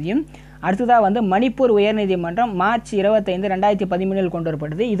அப்படிங்கிற பகுதியும். அடுத்ததாக வந்து மணிப்பூர் உயர்நீதிமன்றம் மார்ச் 25 2013 கொண்டு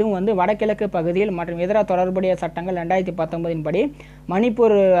வரப்பட்டது. இதுவும் வந்து வடகிழக்கு பகுதியில் மற்றும் இதர தொடர்புடைய சட்டங்கள் 2019 படி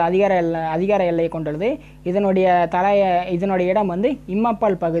மணிப்பூர் அதிகார எல்லையை கொண்டுள்ளது. இதனுடைய இடம் வந்து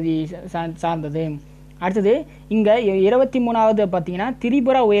இம்மப்பால் பகுதி சார்ந்தது. அடுத்தது இங்கே 23வது பார்த்தீங்கன்னா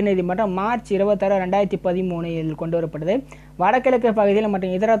திரிபுரா உயர்நீதிமன்றம் மார்ச் 26 2013 கொண்டு வரப்பட்டது. வடகிழக்கு பகுதியில்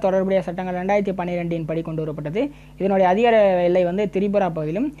மற்றும் இதர தொடர்புடைய சட்டங்கள் 2012 படி கொண்டு வரப்பட்டது. இதனுடைய அதிகார எல்லை வந்து திரிபுரா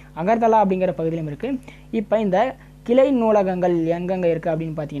பகுதியிலும் அகர்தலா அப்படிங்கிற பகுதியிலும் இருக்குது. இப்போ இந்த கிளை நூலகங்கள் எங்கெங்கே இருக்குது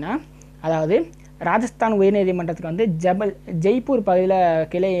அப்படின்னு பார்த்தீங்கன்னா, அதாவது ராஜஸ்தான் உயர்நீதிமன்றத்துக்கு வந்து ஜெய்ப்பூர் பகுதியில்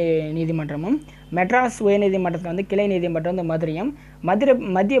கிளை நீதிமன்றமும், மெட்ராஸ் உயர்நீதிமன்றத்துக்கு வந்து கிளை நீதிமன்றம் வந்து மதுரையும்,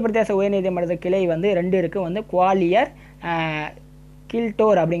 மத்திய பிரதேச உயர்நீதிமன்றத்து கிளை வந்து 2 இருக்குது, வந்து குவாலியர்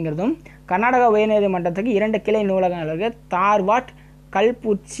கில்டோர் அப்படிங்கிறதும். கர்நாடகா உயர்நீதிமன்றத்துக்கு 2 கிளை நூலகங்கள் இருக்குது, தார்வாட்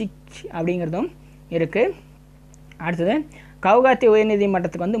கல்புர்ச்சிக் அப்படிங்கிறதும் இருக்குது. அடுத்தது கவுகாத்தி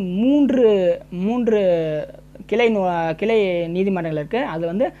உயர்நீதிமன்றத்துக்கு வந்து மூன்று கிளை நீதிமன்றங்கள் இருக்குது. அது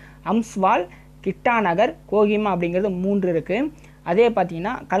வந்து அம்ஸ்வால், கிட்டாநகர், கோஹிமா அப்படிங்கிறது 3 இருக்குது. அதே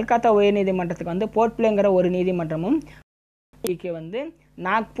பார்த்தீங்கன்னா கல்கத்தா உயர்நீதிமன்றத்துக்கு வந்து போர்ட் பிளேங்கிற ஒரு நீதிமன்றமும், வந்து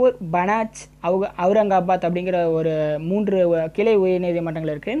நாக்பூர், பனாஜ், அவுரங்காபாத் அப்படிங்கிற ஒரு 3 கிளை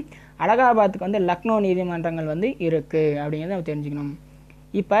உயர்நீதிமன்றங்கள் இருக்குது. அலகாபாத்துக்கு வந்து லக்னோ நீதிமன்றங்கள் வந்து இருக்குது அப்படிங்கிறத நம்ம தெரிஞ்சுக்கணும்.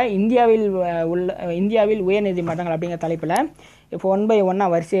 இப்போ இந்தியாவில் உயர்நீதிமன்றங்கள் அப்படிங்கிற தலைப்பில் இப்போ 1 by 1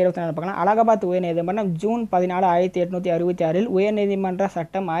 வரிசை 24 பார்க்கலாம். அலகாபாத் உயர்நீதிமன்றம் ஜூன் 14 1866 உயர்நீதிமன்ற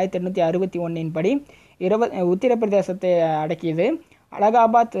சட்டம் 1861 படி உத்தரப்பிரதேசத்தை அடக்கியது.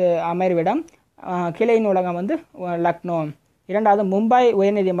 அலகாபாத் அமர்விடம், கிளை நூலகம் வந்து லக்னோ. 2வது மும்பை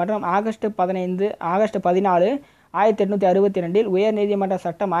உயர்நீதிமன்றம் ஆகஸ்ட் 14 1862 உயர்நீதிமன்ற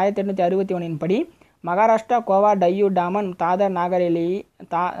சட்டம் 1861 படி மகாராஷ்டிரா, கோவா, டையூ, டாமன்,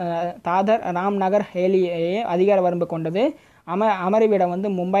 தாதர் ராம்நகர் ஹேலியே அதிகார வரம்பு கொண்டது. அமர்விடம் வந்து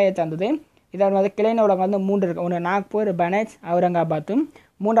மும்பையை சார்ந்தது. இதன் வந்து கிளை நூலகம் வந்து 3 இருக்குது. 1 நாக்பூர், பனாஜ், அவுரங்காபாத்தும்.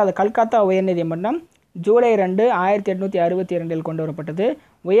 3வது கல்கத்தா உயர்நீதிமன்றம் ஜூலை 2 1862 கொண்டு வரப்பட்டது.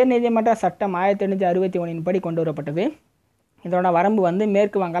 உயர்நீதிமன்ற சட்டம் 1861 படி கொண்டு வரப்பட்டது. இதனோட வரம்பு வந்து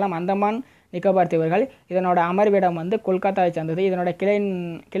மேற்கு வங்காளம், அந்தமான் நிக்கோபார் தீவுகள். இதனோட அமர்விடம் வந்து கொல்கத்தாவை சார்ந்தது. இதனோட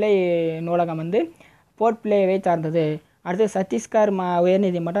கிளை நூலகம் வந்து போர்ட் பிளேவை சார்ந்தது. அடுத்து சத்தீஸ்கர்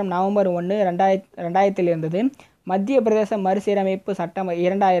உயர்நீதிமன்றம் நவம்பர் 1 2000 இருந்தது. மத்திய பிரதேச மறுசீரமைப்பு சட்டம்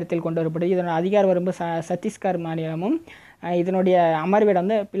 2000 கொண்டு வரப்பட்டது. இதனோட அதிகார வரம்பு சத்தீஸ்கர் மாநிலமும். இதனுடைய அமர்விடம்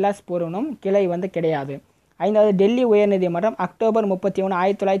வந்து பிலாஸ்பூரும். கிளை வந்து கிடையாது. 5வது டெல்லி உயர்நீதிமன்றம் அக்டோபர் 31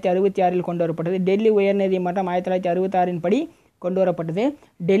 1966 கொண்டு வரப்பட்டது. டெல்லி உயர்நீதிமன்றம் 1966 படி கொண்டு வரப்பட்டது.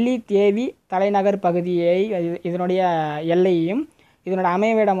 டெல்லி தேவி தலைநகர் பகுதியை இதனுடைய எல்லையையும், இதனோட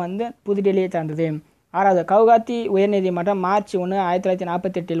அமைவிடம் வந்து புதுடெல்லியை சார்ந்தது. 6வது கவுகாத்தி உயர்நீதிமன்றம் மார்ச் 1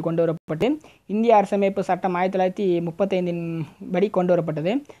 1948 கொண்டு வரப்பட்டு இந்திய அரசமைப்பு சட்டம் 1935 படி கொண்டு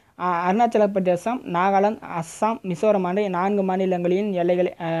வரப்பட்டது. அருணாச்சல பிரதேசம், நாகாலாந்து, அஸ்ஸாம், மிசோரம் ஆண்டு 4 மாநிலங்களின்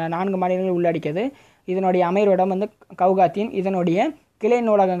எல்லைகளை 4 மாநிலங்கள் உள்ளடக்கியது. இதனுடைய அமைவிடம் வந்து கவுகாத்தியும். இதனுடைய கிளை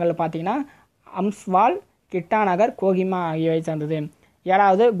நூலகங்கள் பார்த்திங்கன்னா அம்ஸ்வால், கிட்டாநகர், கோஹிமா ஆகியவை சார்ந்தது.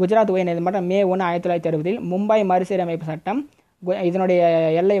 7வது குஜராத் உயர்நீதிமன்றம் மே 1 1960 மும்பை மறுசீரமைப்பு சட்டம். இதனுடைய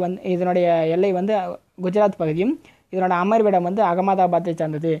எல்லை வந்து குஜராத் பகுதியும். இதனோட அமர்விடம் வந்து அகமதாபாத்தை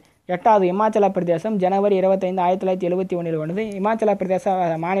சார்ந்தது. 8வது இமாச்சல பிரதேசம் ஜனவரி 25 1971 கொண்டது. இமாச்சல பிரதேச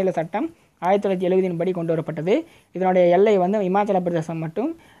மாநில சட்டம் 1970 படி கொண்டு வரப்பட்டது. இதனுடைய எல்லை வந்து இமாச்சல பிரதேசம் மட்டும்.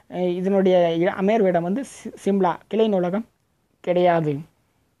 இதனுடைய அமர்விடம் வந்து சிம்லா. கிளை நூலகம் கிடையாது.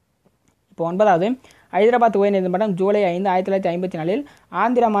 இப்போ 9வது ஹைதராபாத் உயர்நீதிமன்றம் ஜூலை 5 1954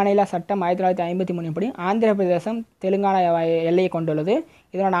 ஆந்திர மாநில சட்டம் 1953 படி ஆந்திர பிரதேசம் தெலுங்கானா எல்லையை கொண்டுள்ளது.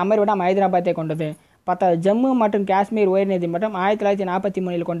 இதனோட அமர்விடம் ஹைதராபாத்தை கொண்டது. 10வது ஜம்மு மற்றும் காஷ்மீர் உயர்நீதிமன்றம்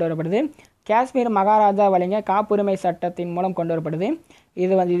 1943 கொண்டு வரப்படுது. காஷ்மீர் மகாராஜா வழங்கிய காப்புரிமை சட்டத்தின் மூலம் கொண்டு வரப்படுது.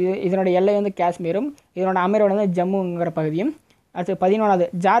 இதனுடைய எல்லை வந்து காஷ்மீரும், இதனோட அமர்விடம் வந்து ஜம்முங்கிற பகுதியும். அடுத்து 11வது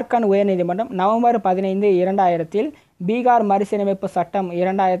ஜார்க்கண்ட் உயர்நீதிமன்றம் நவம்பர் 15 2000 பீகார் மறுசீரமைப்பு சட்டம்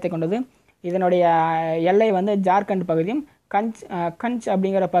 2000 கொண்டது. இதனுடைய எல்லை வந்து ஜார்க்கண்ட் பகுதியும் கஞ்ச்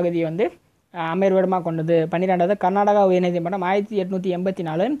அப்படிங்கிற பகுதியை வந்து அமர்விடமாக கொண்டது. 12வது கர்நாடகா உயர்நீதிமன்றம்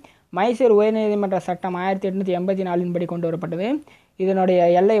 1884 மைசூர் உயர்நீதிமன்ற சட்டம் 1884 படி கொண்டு வரப்பட்டது. இதனுடைய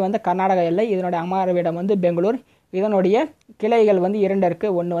எல்லை வந்து கர்நாடகா எல்லை. இதனுடைய அமர்விடம் வந்து பெங்களூர். இதனுடைய கிளைகள் வந்து 2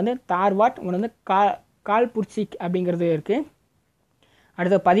 இருக்குது. ஒன்று வந்து தார்வாட், ஒன்று வந்து கால்புர்ச்சிக் அப்படிங்கிறது இருக்குது.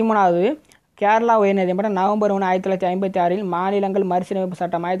 அடுத்து 13வது கேரளா உயர்நீதிமன்றம் நவம்பர் 1 1956 மாநிலங்கள் மறுசீரமைப்பு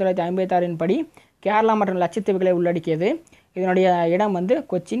சட்டம் 1956 படி கேரளா மற்றும் லட்சத்தீவுகளை உள்ளடக்கியது. இதனுடைய இடம் வந்து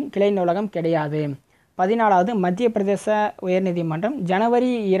கொச்சின், கிளை நூலகம் கிடையாது. 14வது மத்திய பிரதேச உயர்நீதிமன்றம்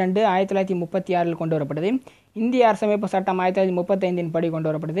ஜனவரி 2, 1936 கொண்டு வரப்பட்டது. இந்திய அரசமைப்பு சட்டம் 1935 படி கொண்டு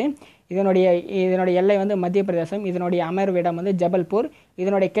வரப்படுது. இதனுடைய எல்லை வந்து மத்திய பிரதேசம். இதனுடைய அமர்விடம் வந்து ஜபல்பூர்.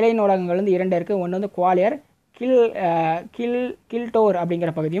 இதனுடைய கிளை நூலகங்கள் வந்து 2 இருக்குது. ஒன்று வந்து குவாலியர், கில்டோர்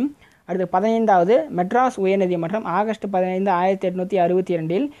அப்படிங்கிற பகுதியும். அடுத்து 15வது மெட்ராஸ் உயர்நீதிமன்றம் ஆகஸ்ட் 15,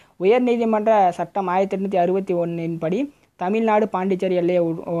 1862 உயர்நீதிமன்ற சட்டம் 1861 படி தமிழ்நாடு பாண்டிச்சேரி எல்லையை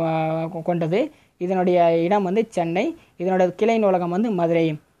கொண்டது. இதனுடைய இடம் வந்து சென்னை. இதனுடைய கிளை நூலகம் வந்து மதுரை.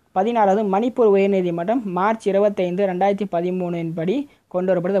 14வது மணிப்பூர் உயர்நீதிமன்றம் மார்ச் 25, 2013 படி கொண்டு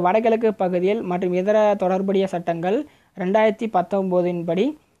வரப்படுது. வடகிழக்கு பகுதியில் மற்றும் இதர தொடர்புடைய சட்டங்கள் 2019 படி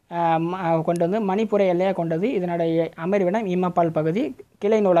கொண்டு வந்து மணிப்பூரை எல்லையாக கொண்டது. இதனுடைய அமர்விடம் இம்மப்பால் பகுதி.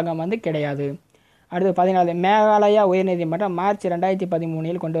 கிளை நூலகம் வந்து கிடையாது. அடுத்து 14 மேகாலயா உயர்நீதிமன்றம் மார்ச்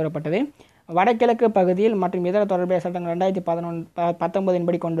 2013 கொண்டு வரப்பட்டது. வடகிழக்கு பகுதியில் மற்றும் இதர தொடர்புடைய சட்டங்கள் 2019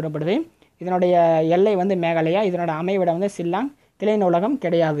 படி கொண்டு வரப்படுது. இதனுடைய எல்லை வந்து மேகாலயா. இதனோட அமைவிடம் வந்து ஷில்லாங். கிளை நூலகம்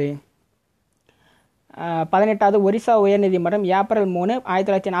கிடையாது. 18வது ஒரிசா உயர்நீதிமன்றம் ஏப்ரல் 3,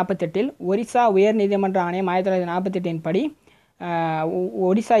 1948 ஒரிசா உயர்நீதிமன்ற ஆணையம் 1948 படி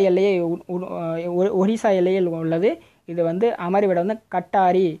ஒரிசா எல்லையில் உள்ளது. இது வந்து அமர்விடம் வந்து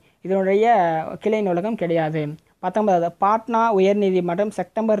கட்டாரி. இதனுடைய கிளை நூலகம் கிடையாது. 19வது பாட்னா உயர்நீதிமன்றம்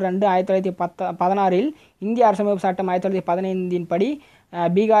செப்டம்பர் 2, 1916 இந்திய அரசமைப்பு சட்டம் 1915 படி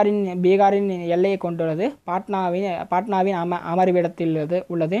பீகாரின் எல்லையை கொண்டுள்ளது. பாட்னாவின் அமர்விடத்தில்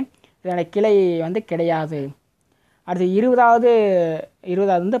உள்ளது. இதனுடைய கிளை வந்து கிடையாது. அடுத்து 20வது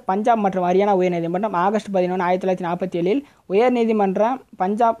வந்து பஞ்சாப் மற்றும் ஹரியானா உயர்நீதிமன்றம் ஆகஸ்ட் 11, 1947 உயர்நீதிமன்றம்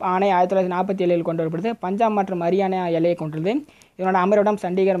பஞ்சாப் ஆணை 1947 கொண்டு வரப்படுது. பஞ்சாப் மற்றும் ஹரியானா எல்லையை கொண்டுள்ளது. இதனோட அமர்விடம்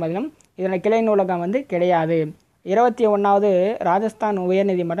சண்டிகர் மதினம். இதனுடைய கிளை நூலகம் வந்து கிடையாது. 21வது ராஜஸ்தான்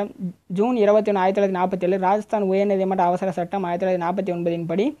உயர்நீதிமன்றம் ஜூன் 21, 1947 ராஜஸ்தான் உயர்நீதிமன்ற அவசர சட்டம் 1949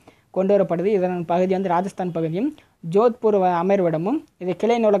 படி கொண்டு வரப்படுது. இதன் பகுதி வந்து ராஜஸ்தான் பகுதியும் ஜோத்பூர் அமர்விடமும். இது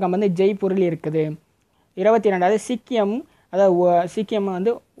கிளை நூலகம் வந்து ஜெய்ப்பூரில் இருக்குது. 22வது சிக்கிம்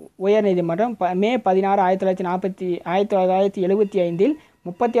வந்து உயர்நீதிமன்றம் மே 16, 1975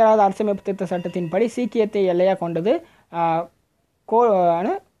 37வது அரசமைப்பு திருத்த சட்டத்தின்படி சீக்கியத்தை எல்லையாக கொண்டது.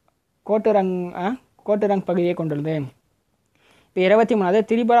 கோட்டுரங் பகுதியை கொண்டுள்ளது. இப்போ 23வது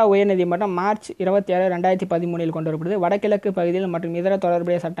திரிபுரா உயர்நீதிமன்றம் மார்ச் 27, 2013 கொண்டு வரப்படுது. வடகிழக்கு பகுதியில் மற்றும் இதர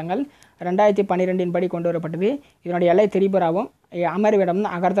தொடர்புடைய சட்டங்கள் 2012 படி கொண்டு வரப்பட்டது. இதனுடைய எல்லை திரிபுராவும் அமர்விடம்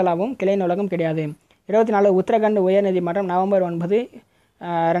அகர்தலாவும். கிளை நூலகம் கிடையாது. 24 உத்தரகண்ட் உயர்நீதிமன்றம் நவம்பர் 9,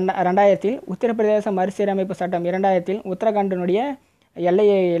 2000 உத்தரப்பிரதேச மறுசீரமைப்பு சட்டம் 2000 உத்தரகண்டினுடைய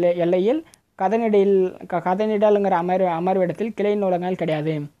எல்லையில் கதனிடல்ங்கிற அமர்விடத்தில் கிளை நூலகங்கள்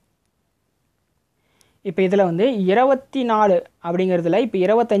கிடையாது. இப்போ இதில் வந்து 24 அப்படிங்கிறதுல இப்போ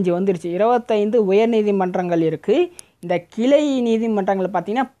 25 வந்துருச்சு. 25 உயர்நீதிமன்றங்கள் இருக்குது. இந்த கிளை நீதிமன்றங்கள்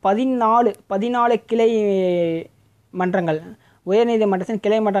பார்த்திங்கன்னா 14 கிளை மன்றங்கள். உயர்நீதிமன்றத்தின்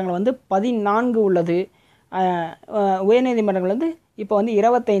கிளை மன்றங்கள் வந்து 14 உள்ளது. உயர்நீதிமன்றங்கள் வந்து இப்போ வந்து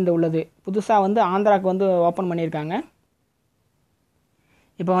 25 உள்ளது. புதுசாக வந்து ஆந்திராவுக்கு வந்து ஓப்பன் பண்ணியிருக்காங்க.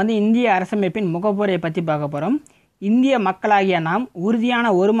 இப்போ வந்து இந்திய அரசமைப்பின் முகப்புரை பற்றி பார்க்க போகிறோம். இந்திய மக்களாகிய நாம் உறுதியான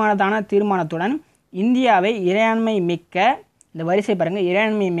ஒருமனதான தீர்மானத்துடன் இந்தியாவை இறையாண்மை மிக்க, இந்த வரிசை பாருங்கள்,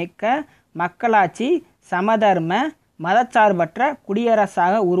 இறையாண்மை மிக்க மக்களாட்சி சமதர்ம மதச்சார்பற்ற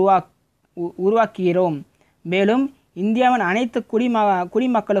குடியரசாக உருவாக்குகிறோம். மேலும் இந்தியாவின் அனைத்து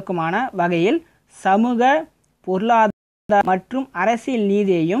குடிமக்களுக்குமான வகையில் சமூக, பொருளாதார மற்றும் அரசியல்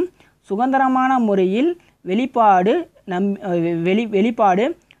நீதியையும் சுதந்திரமான முறையில் வெளிப்பாடு,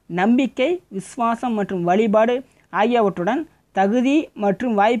 நம்பிக்கை, விசுவாசம் மற்றும் வழிபாடு ஆகியவற்றுடன் தகுதி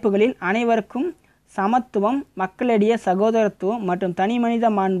மற்றும் வாய்ப்புகளில் அனைவருக்கும் சமத்துவம், மக்களிடையே சகோதரத்துவம் மற்றும் தனிமனித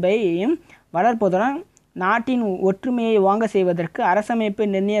மாண்பையும் வளர்ப்பதுடன் நாட்டின் ஒற்றுமையை வாங்க செய்வதற்கு அரசமைப்பு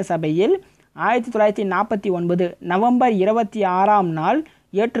நிர்ணய சபையில் 1949 நவம்பர் 26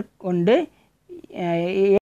 ஏற்றுக்கொண்டு